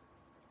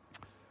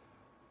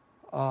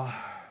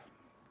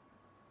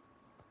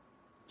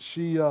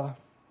she's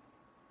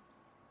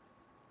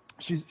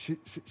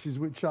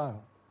with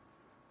child.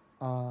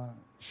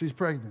 She's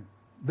pregnant.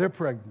 They're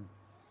pregnant.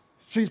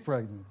 She's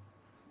pregnant.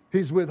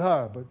 He's with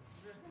her, but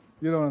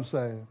you know what I'm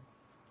saying.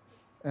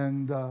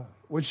 And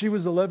when she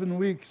was 11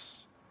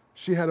 weeks,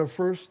 she had her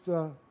first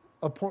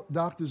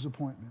doctor's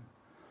appointment.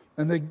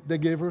 And they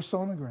gave her a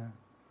sonogram.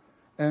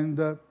 And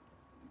the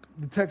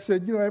tech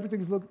said, you know,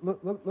 everything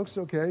looks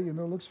okay, you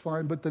know, looks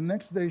fine. But the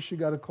next day she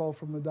got a call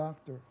from the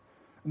doctor.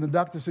 And the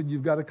doctor said,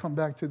 you've got to come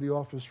back to the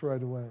office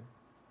right away.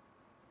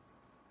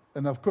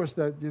 And of course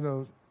that, you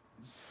know,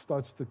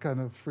 starts to kind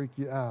of freak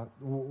you out.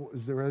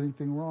 Is there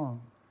anything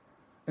wrong?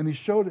 And he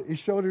showed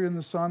her in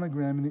the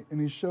sonogram,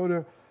 and he showed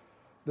her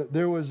that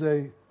there was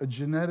a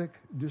genetic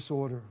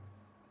disorder.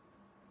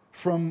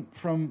 From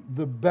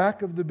the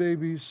back of the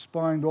baby's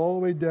spine all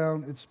the way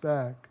down its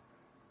back,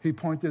 he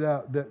pointed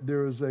out that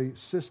there is a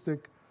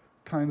cystic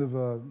kind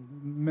of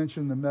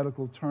mentioned the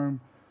medical term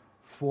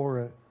for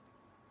it,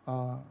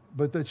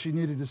 but that she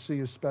needed to see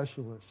a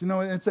specialist. You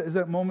know, it's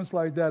at moments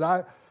like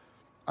that.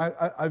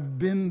 I've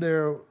been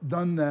there,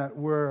 done that,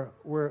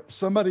 where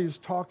somebody is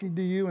talking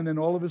to you, and then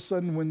all of a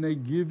sudden, when they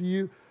give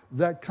you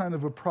that kind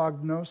of a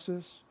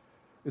prognosis,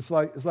 it's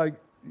like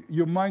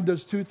your mind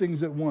does two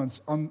things at once.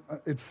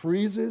 It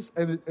freezes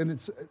and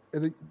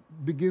it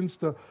begins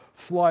to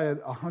fly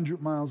at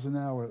 100 miles an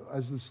hour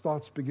as the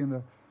thoughts begin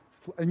to,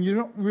 and you're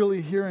not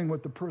really hearing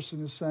what the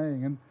person is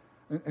saying.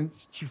 And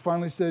she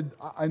finally said,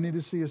 "I need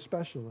to see a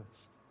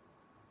specialist."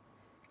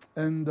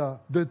 And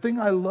the thing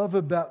I love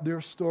about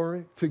their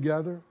story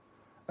together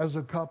as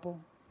a couple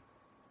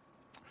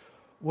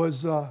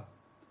was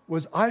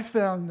I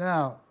found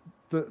out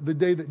the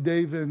day that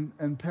Dave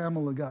and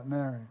Pamela got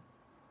married.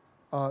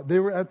 They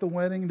were at the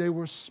wedding. They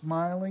were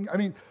smiling. I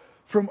mean,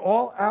 from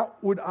all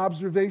outward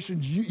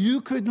observations, you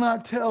could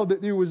not tell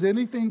that there was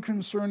anything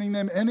concerning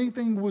them.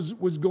 Anything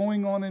was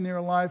going on in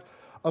their life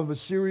of a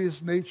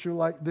serious nature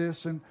like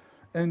this.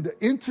 And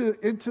into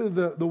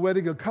the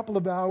wedding, a couple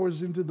of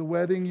hours into the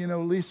wedding, you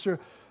know, Lisa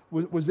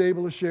was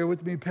able to share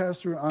with me,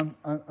 Pastor, I'm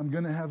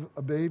going to have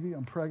a baby.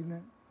 I'm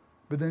pregnant.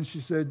 But then she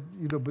said,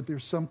 you know, but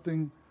there's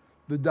something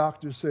the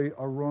doctors say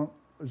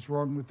is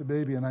wrong with the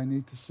baby, and I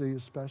need to see a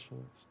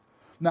specialist.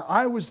 Now,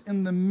 I was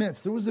in the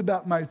midst. It was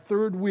about my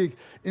third week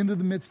into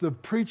the midst of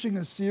preaching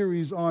a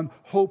series on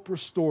hope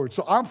restored.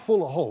 So I'm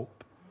full of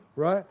hope,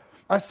 right?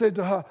 I said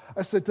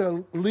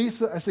to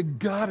Lisa, I said,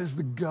 God is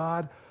the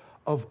God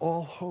of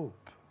all hope.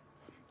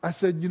 I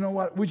said, you know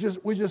what? We're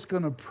just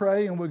going to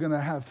pray, and we're going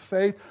to have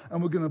faith,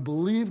 and we're going to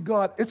believe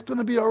God. It's going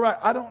to be all right.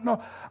 I don't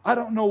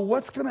know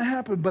what's going to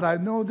happen, but I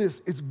know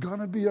this. It's going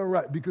to be all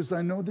right, because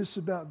I know this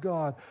about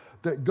God,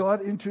 that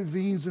God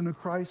intervenes in a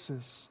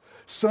crisis.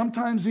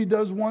 Sometimes he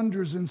does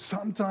wonders, and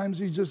sometimes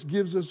he just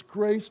gives us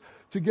grace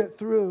to get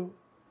through.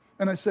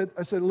 And I said,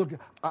 look,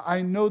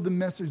 I know the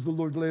message the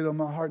Lord laid on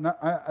my heart.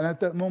 And at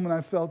that moment,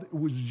 I felt it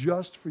was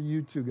just for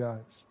you two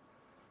guys.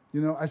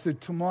 You know, I said,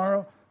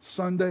 tomorrow,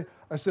 Sunday,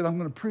 I said, I'm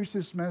going to preach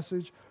this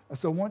message. I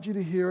said, I want you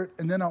to hear it,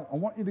 and then I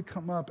want you to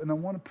come up, and I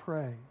want to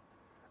pray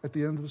at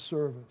the end of the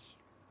service.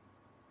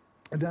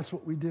 And that's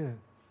what we did.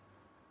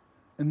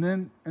 And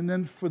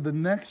then for the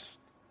next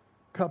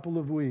couple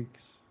of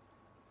weeks,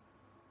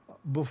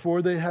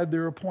 before they had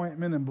their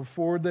appointment and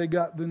before they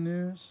got the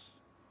news,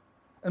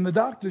 and the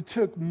doctor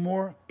took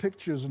more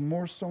pictures and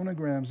more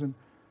sonograms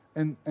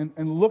and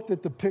looked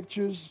at the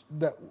pictures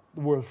that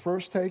were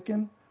first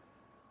taken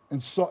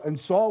and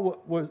saw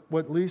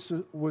what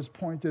Lisa was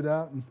pointed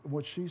out and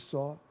what she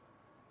saw,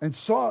 and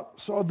saw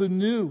the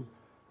new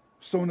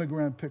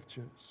sonogram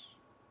pictures.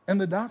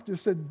 And the doctor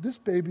said, this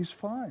baby's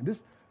fine.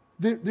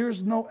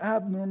 There's no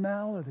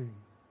abnormality.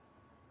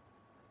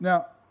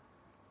 Now,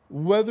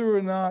 whether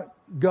or not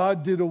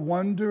God did a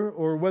wonder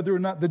or whether or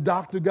not the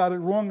doctor got it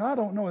wrong, I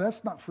don't know.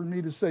 That's not for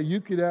me to say. You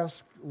could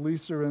ask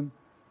Lisa and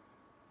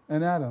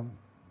Adam.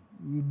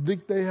 I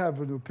think they have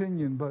an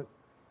opinion,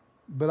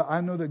 but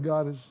I know that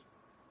God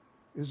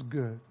is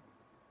good,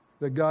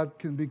 that God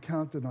can be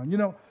counted on. You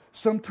know,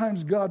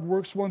 sometimes God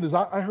works wonders.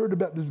 I heard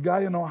about this guy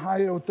in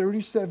Ohio,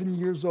 37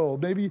 years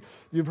old. Maybe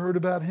you've heard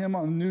about him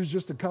on the news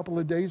just a couple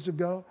of days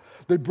ago.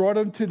 They brought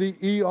him to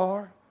the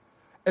ER.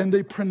 And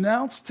they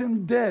pronounced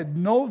him dead,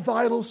 no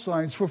vital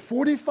signs. For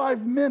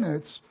 45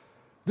 minutes,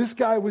 this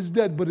guy was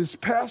dead, but his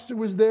pastor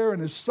was there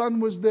and his son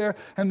was there,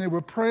 and they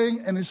were praying,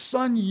 and his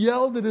son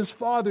yelled at his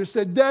father,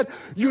 said, Dad,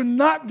 you're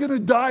not going to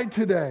die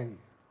today.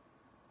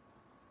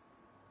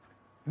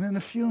 And in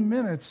a few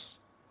minutes,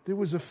 there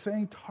was a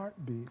faint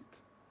heartbeat.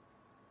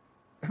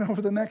 And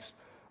over the next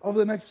over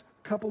the next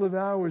couple of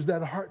hours,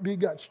 that heartbeat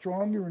got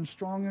stronger and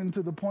stronger, and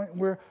to the point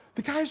where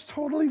the guy's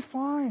totally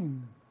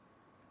fine.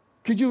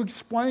 Could you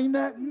explain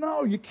that?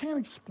 No, you can't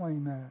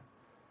explain that.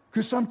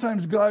 Because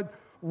sometimes God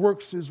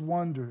works his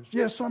wonders.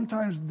 Yes,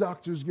 sometimes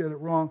doctors get it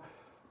wrong,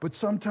 but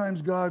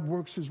sometimes God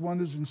works his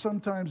wonders, and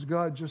sometimes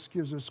God just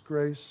gives us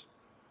grace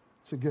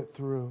to get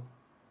through.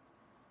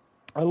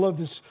 I love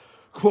this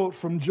quote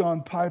from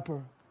John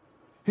Piper.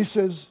 He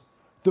says,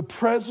 "The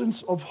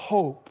presence of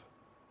hope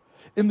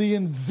in the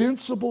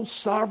invincible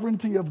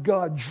sovereignty of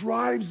God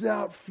drives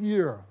out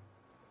fear."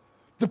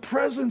 The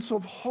presence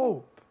of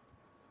hope.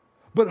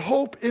 But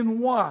hope in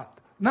what?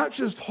 Not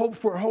just hope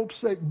for hope's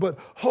sake, but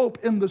hope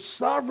in the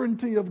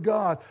sovereignty of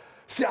God.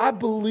 See, I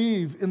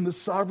believe in the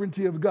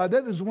sovereignty of God.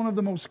 That is one of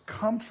the most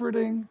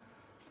comforting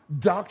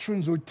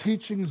doctrines or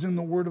teachings in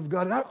the Word of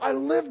God. And I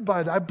live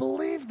by that. I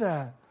believe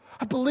that.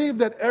 I believe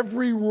that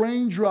every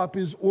raindrop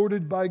is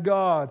ordered by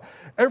God.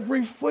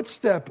 Every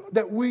footstep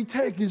that we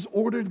take is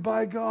ordered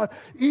by God.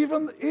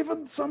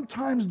 Even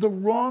sometimes the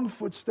wrong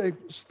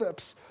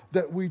footsteps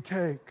that we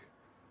take,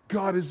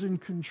 God is in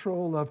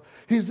control of.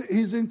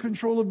 He's in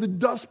control of the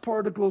dust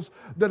particles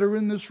that are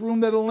in this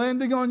room that are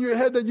landing on your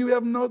head that you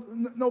have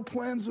no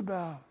plans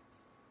about.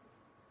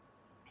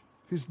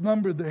 He's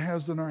numbered the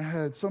hairs on our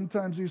head.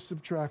 Sometimes he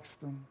subtracts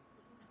them.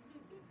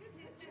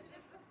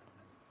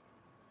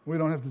 We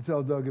don't have to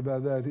tell Doug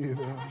about that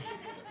either.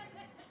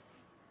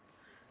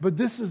 But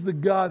this is the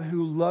God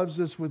who loves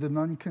us with an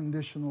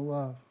unconditional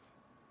love.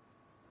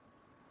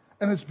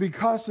 And it's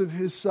because of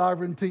his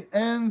sovereignty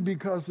and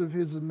because of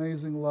his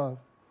amazing love.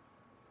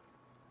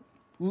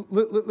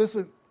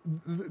 Listen,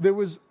 there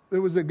was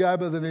a guy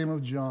by the name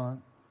of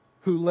John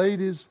who laid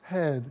his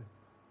head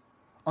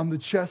on the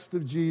chest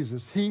of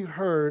Jesus. He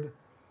heard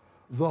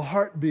the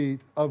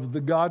heartbeat of the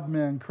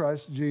God-man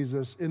Christ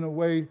Jesus in a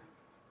way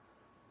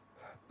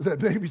that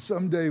maybe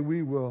someday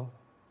we will.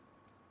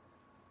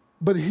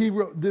 But he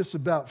wrote this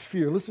about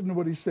fear. Listen to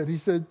what he said. He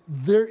said,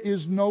 "There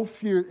is no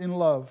fear in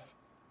love,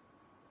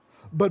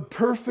 but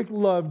perfect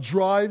love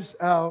drives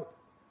out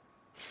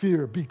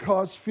fear,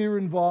 because fear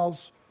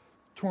involves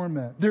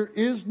torment." There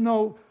is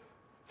no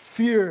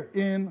fear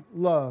in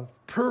love.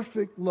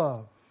 Perfect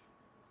love.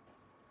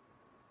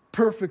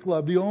 Perfect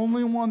love. The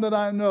only one that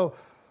I know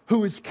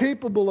who is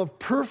capable of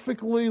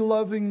perfectly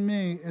loving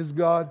me is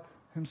God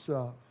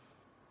himself,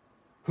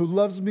 who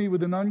loves me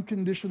with an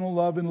unconditional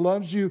love and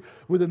loves you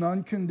with an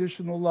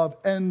unconditional love.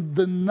 And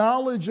the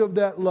knowledge of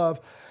that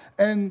love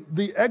and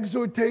the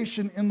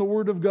exhortation in the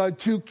Word of God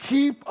to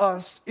keep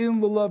us in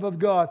the love of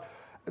God,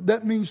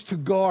 that means to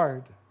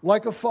guard,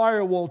 like a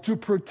firewall, to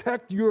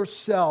protect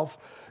yourself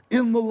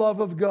in the love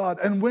of God.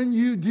 And when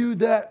you do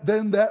that,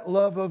 then that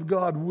love of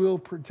God will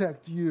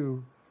protect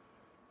you.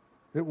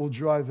 It will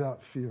drive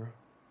out fear.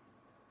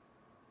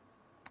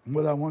 And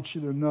what I want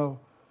you to know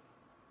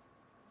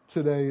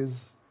today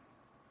is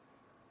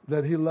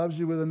that he loves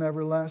you with an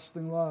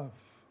everlasting love.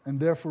 And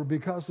therefore,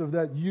 because of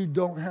that, you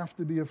don't have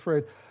to be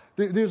afraid.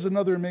 There's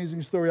another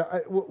amazing story.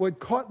 What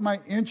caught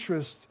my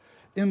interest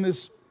in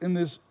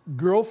this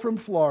girl from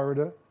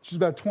Florida, she's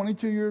about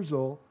 22 years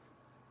old.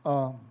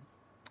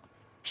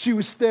 She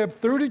was stabbed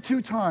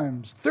 32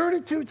 times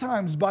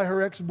by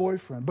her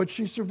ex-boyfriend, but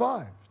she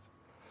survived.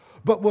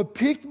 But what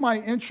piqued my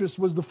interest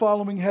was the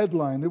following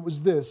headline. It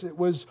was this. It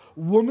was,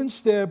 "Woman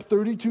stabbed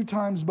 32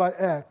 times by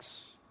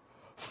ex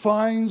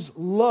finds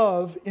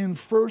love in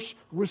first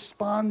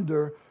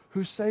responder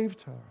who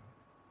saved her."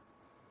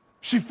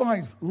 She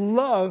finds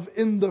love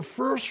in the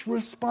first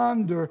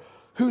responder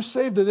who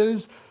saved her. That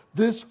is,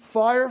 this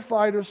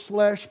firefighter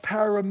 /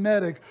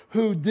 paramedic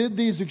who did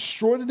these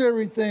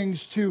extraordinary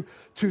things to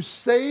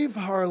save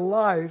her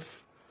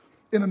life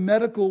in a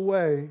medical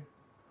way.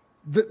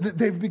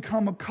 They've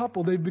become a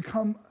couple. They've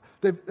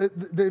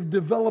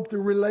developed a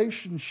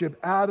relationship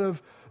out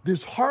of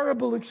this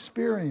horrible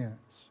experience.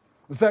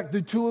 In fact,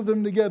 the two of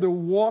them together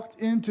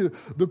walked into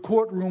the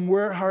courtroom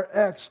where her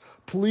ex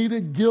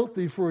pleaded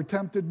guilty for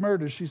attempted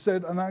murder. She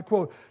said, and I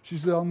quote, she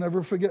said, "I'll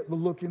never forget the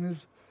look in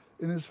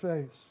his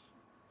face.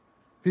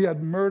 He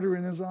had murder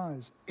in his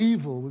eyes.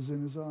 Evil was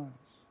in his eyes."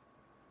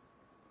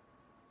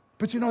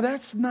 But you know,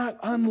 that's not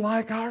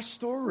unlike our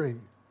story.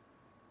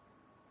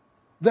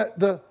 That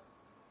the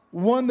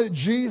one that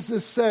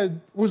Jesus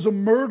said was a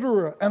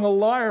murderer and a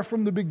liar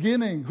from the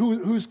beginning,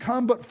 who's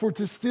come but for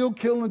to steal,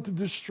 kill, and to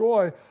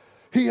destroy.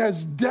 He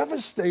has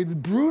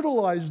devastated,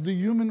 brutalized the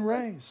human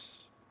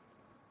race.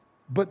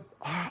 But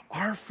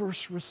our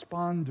first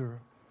responder,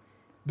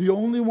 the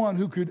only one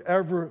who could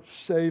ever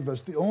save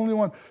us, the only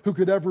one who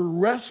could ever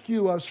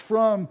rescue us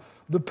from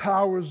the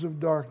powers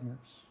of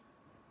darkness.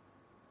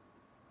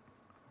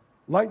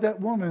 Like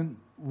that woman,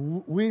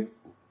 we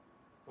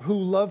who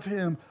love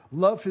him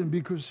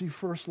because he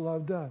first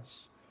loved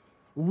us.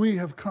 We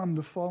have come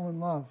to fall in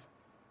love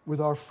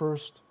with our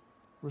first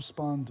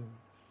responder.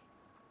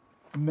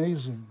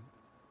 Amazing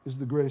is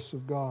the grace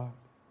of God.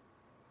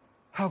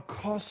 How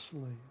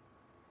costly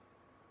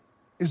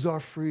is our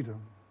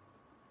freedom.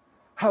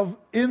 How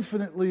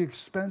infinitely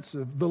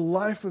expensive the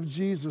life of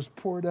Jesus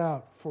poured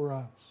out for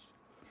us.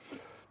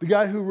 The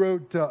guy who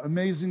wrote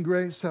Amazing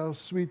Grace, how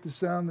sweet the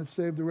sound that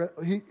saved the rest.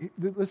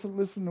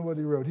 Listen to what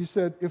he wrote. He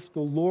said, if the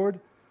Lord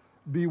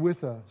be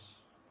with us,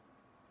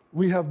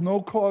 we have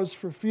no cause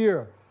for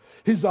fear.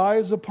 His eye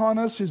is upon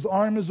us, his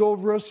arm is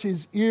over us,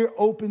 his ear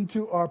open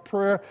to our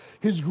prayer,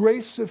 his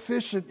grace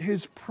sufficient,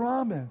 his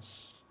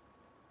promise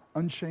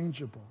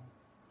unchangeable.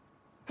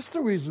 That's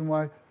the reason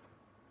why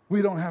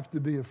we don't have to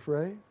be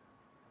afraid.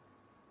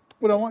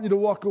 What I want you to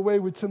walk away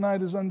with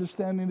tonight is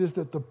understanding this,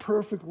 that the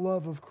perfect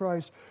love of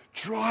Christ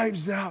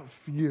drives out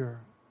fear.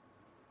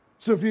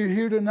 So if you're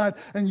here tonight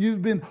and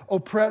you've been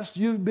oppressed,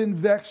 you've been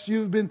vexed,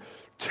 you've been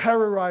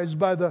terrorized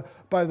by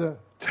the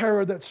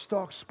terror that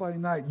stalks by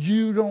night,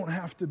 you don't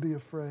have to be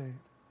afraid.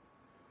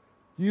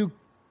 You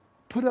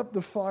put up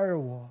the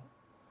firewall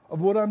of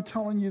what I'm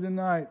telling you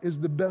tonight is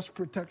the best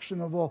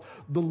protection of all.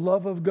 The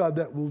love of God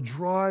that will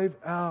drive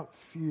out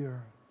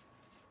fear.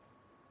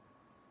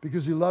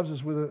 Because he loves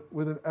us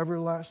with an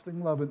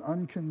everlasting love, an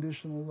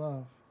unconditional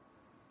love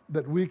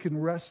that we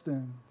can rest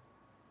in.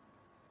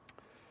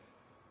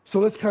 So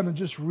let's kind of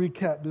just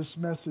recap this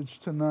message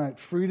tonight.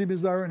 Freedom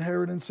is our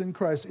inheritance in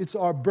Christ. It's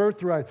our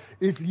birthright.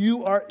 If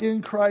you are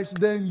in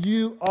Christ, then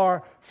you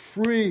are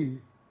free.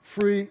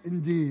 Free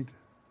indeed.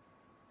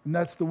 And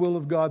that's the will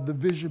of God, the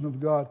vision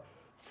of God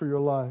for your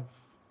life.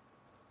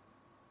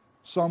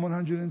 Psalm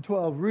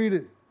 112. Read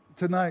it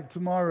tonight,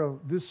 tomorrow,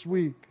 this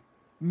week.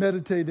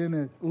 Meditate in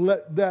it.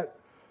 Let that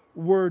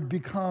word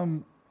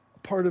become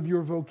part of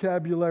your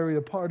vocabulary,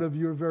 a part of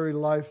your very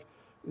life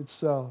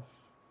itself.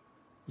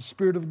 The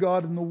Spirit of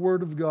God and the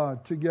Word of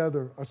God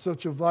together are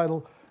such a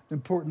vital,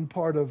 important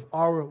part of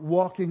our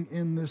walking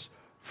in this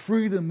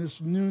freedom, this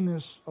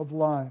newness of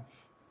life.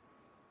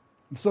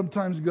 And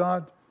sometimes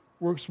God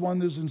works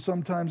wonders, and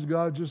sometimes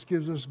God just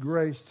gives us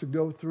grace to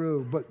go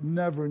through, but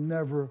never,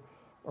 never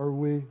are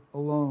we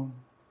alone.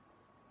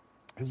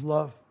 His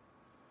love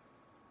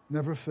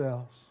never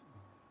fails.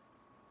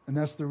 And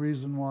that's the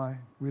reason why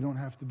we don't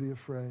have to be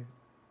afraid.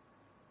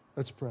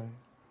 Let's pray.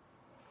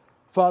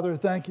 Father,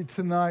 thank you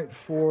tonight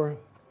for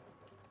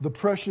the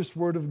precious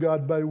Word of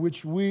God by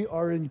which we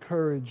are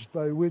encouraged,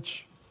 by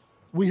which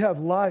we have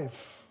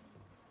life.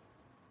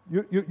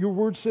 Your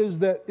Word says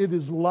that it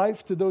is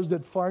life to those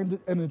that find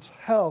it, and it's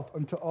health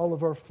unto all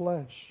of our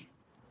flesh.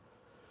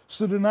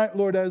 So tonight,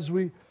 Lord, as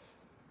we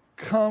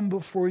come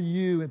before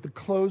you at the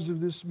close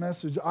of this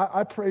message,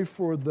 I pray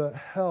for the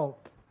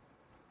help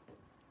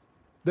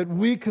that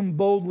we can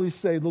boldly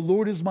say, the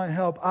Lord is my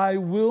help. I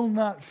will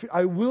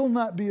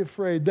not be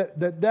afraid.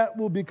 That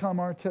will become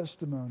our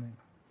testimony.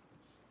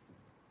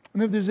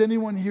 And if there's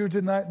anyone here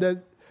tonight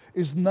that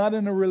is not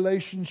in a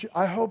relationship,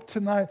 I hope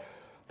tonight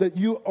that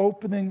you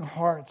opening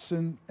hearts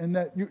and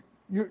that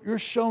you're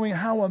showing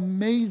how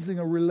amazing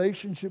a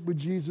relationship with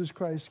Jesus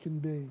Christ can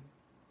be.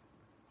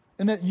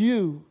 And that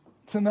you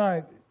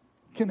tonight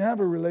can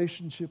have a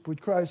relationship with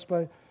Christ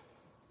by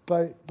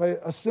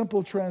a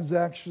simple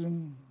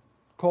transaction.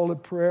 Call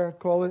it prayer,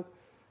 call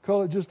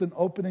it just an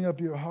opening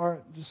up your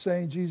heart, just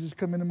saying, Jesus,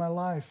 come into my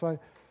life. I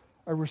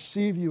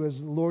receive you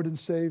as Lord and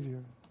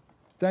Savior.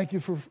 Thank you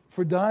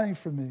for dying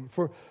for me,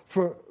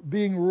 for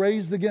being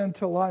raised again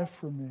to life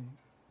for me.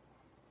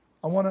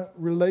 I want a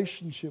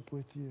relationship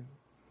with you.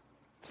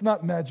 It's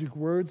not magic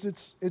words,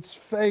 it's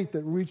faith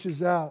that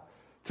reaches out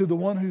to the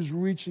one who's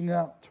reaching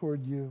out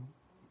toward you.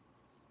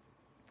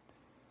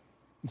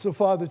 And so,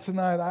 Father,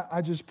 tonight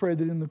I just pray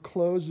that in the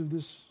close of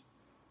this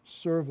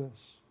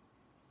service,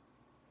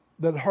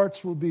 that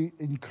hearts will be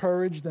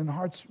encouraged and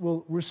hearts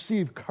will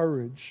receive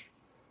courage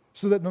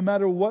so that no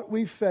matter what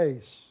we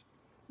face,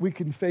 we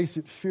can face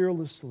it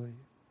fearlessly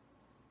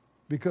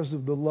because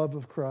of the love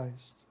of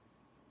Christ.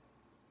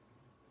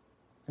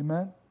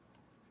 Amen?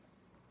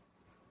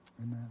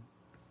 Amen.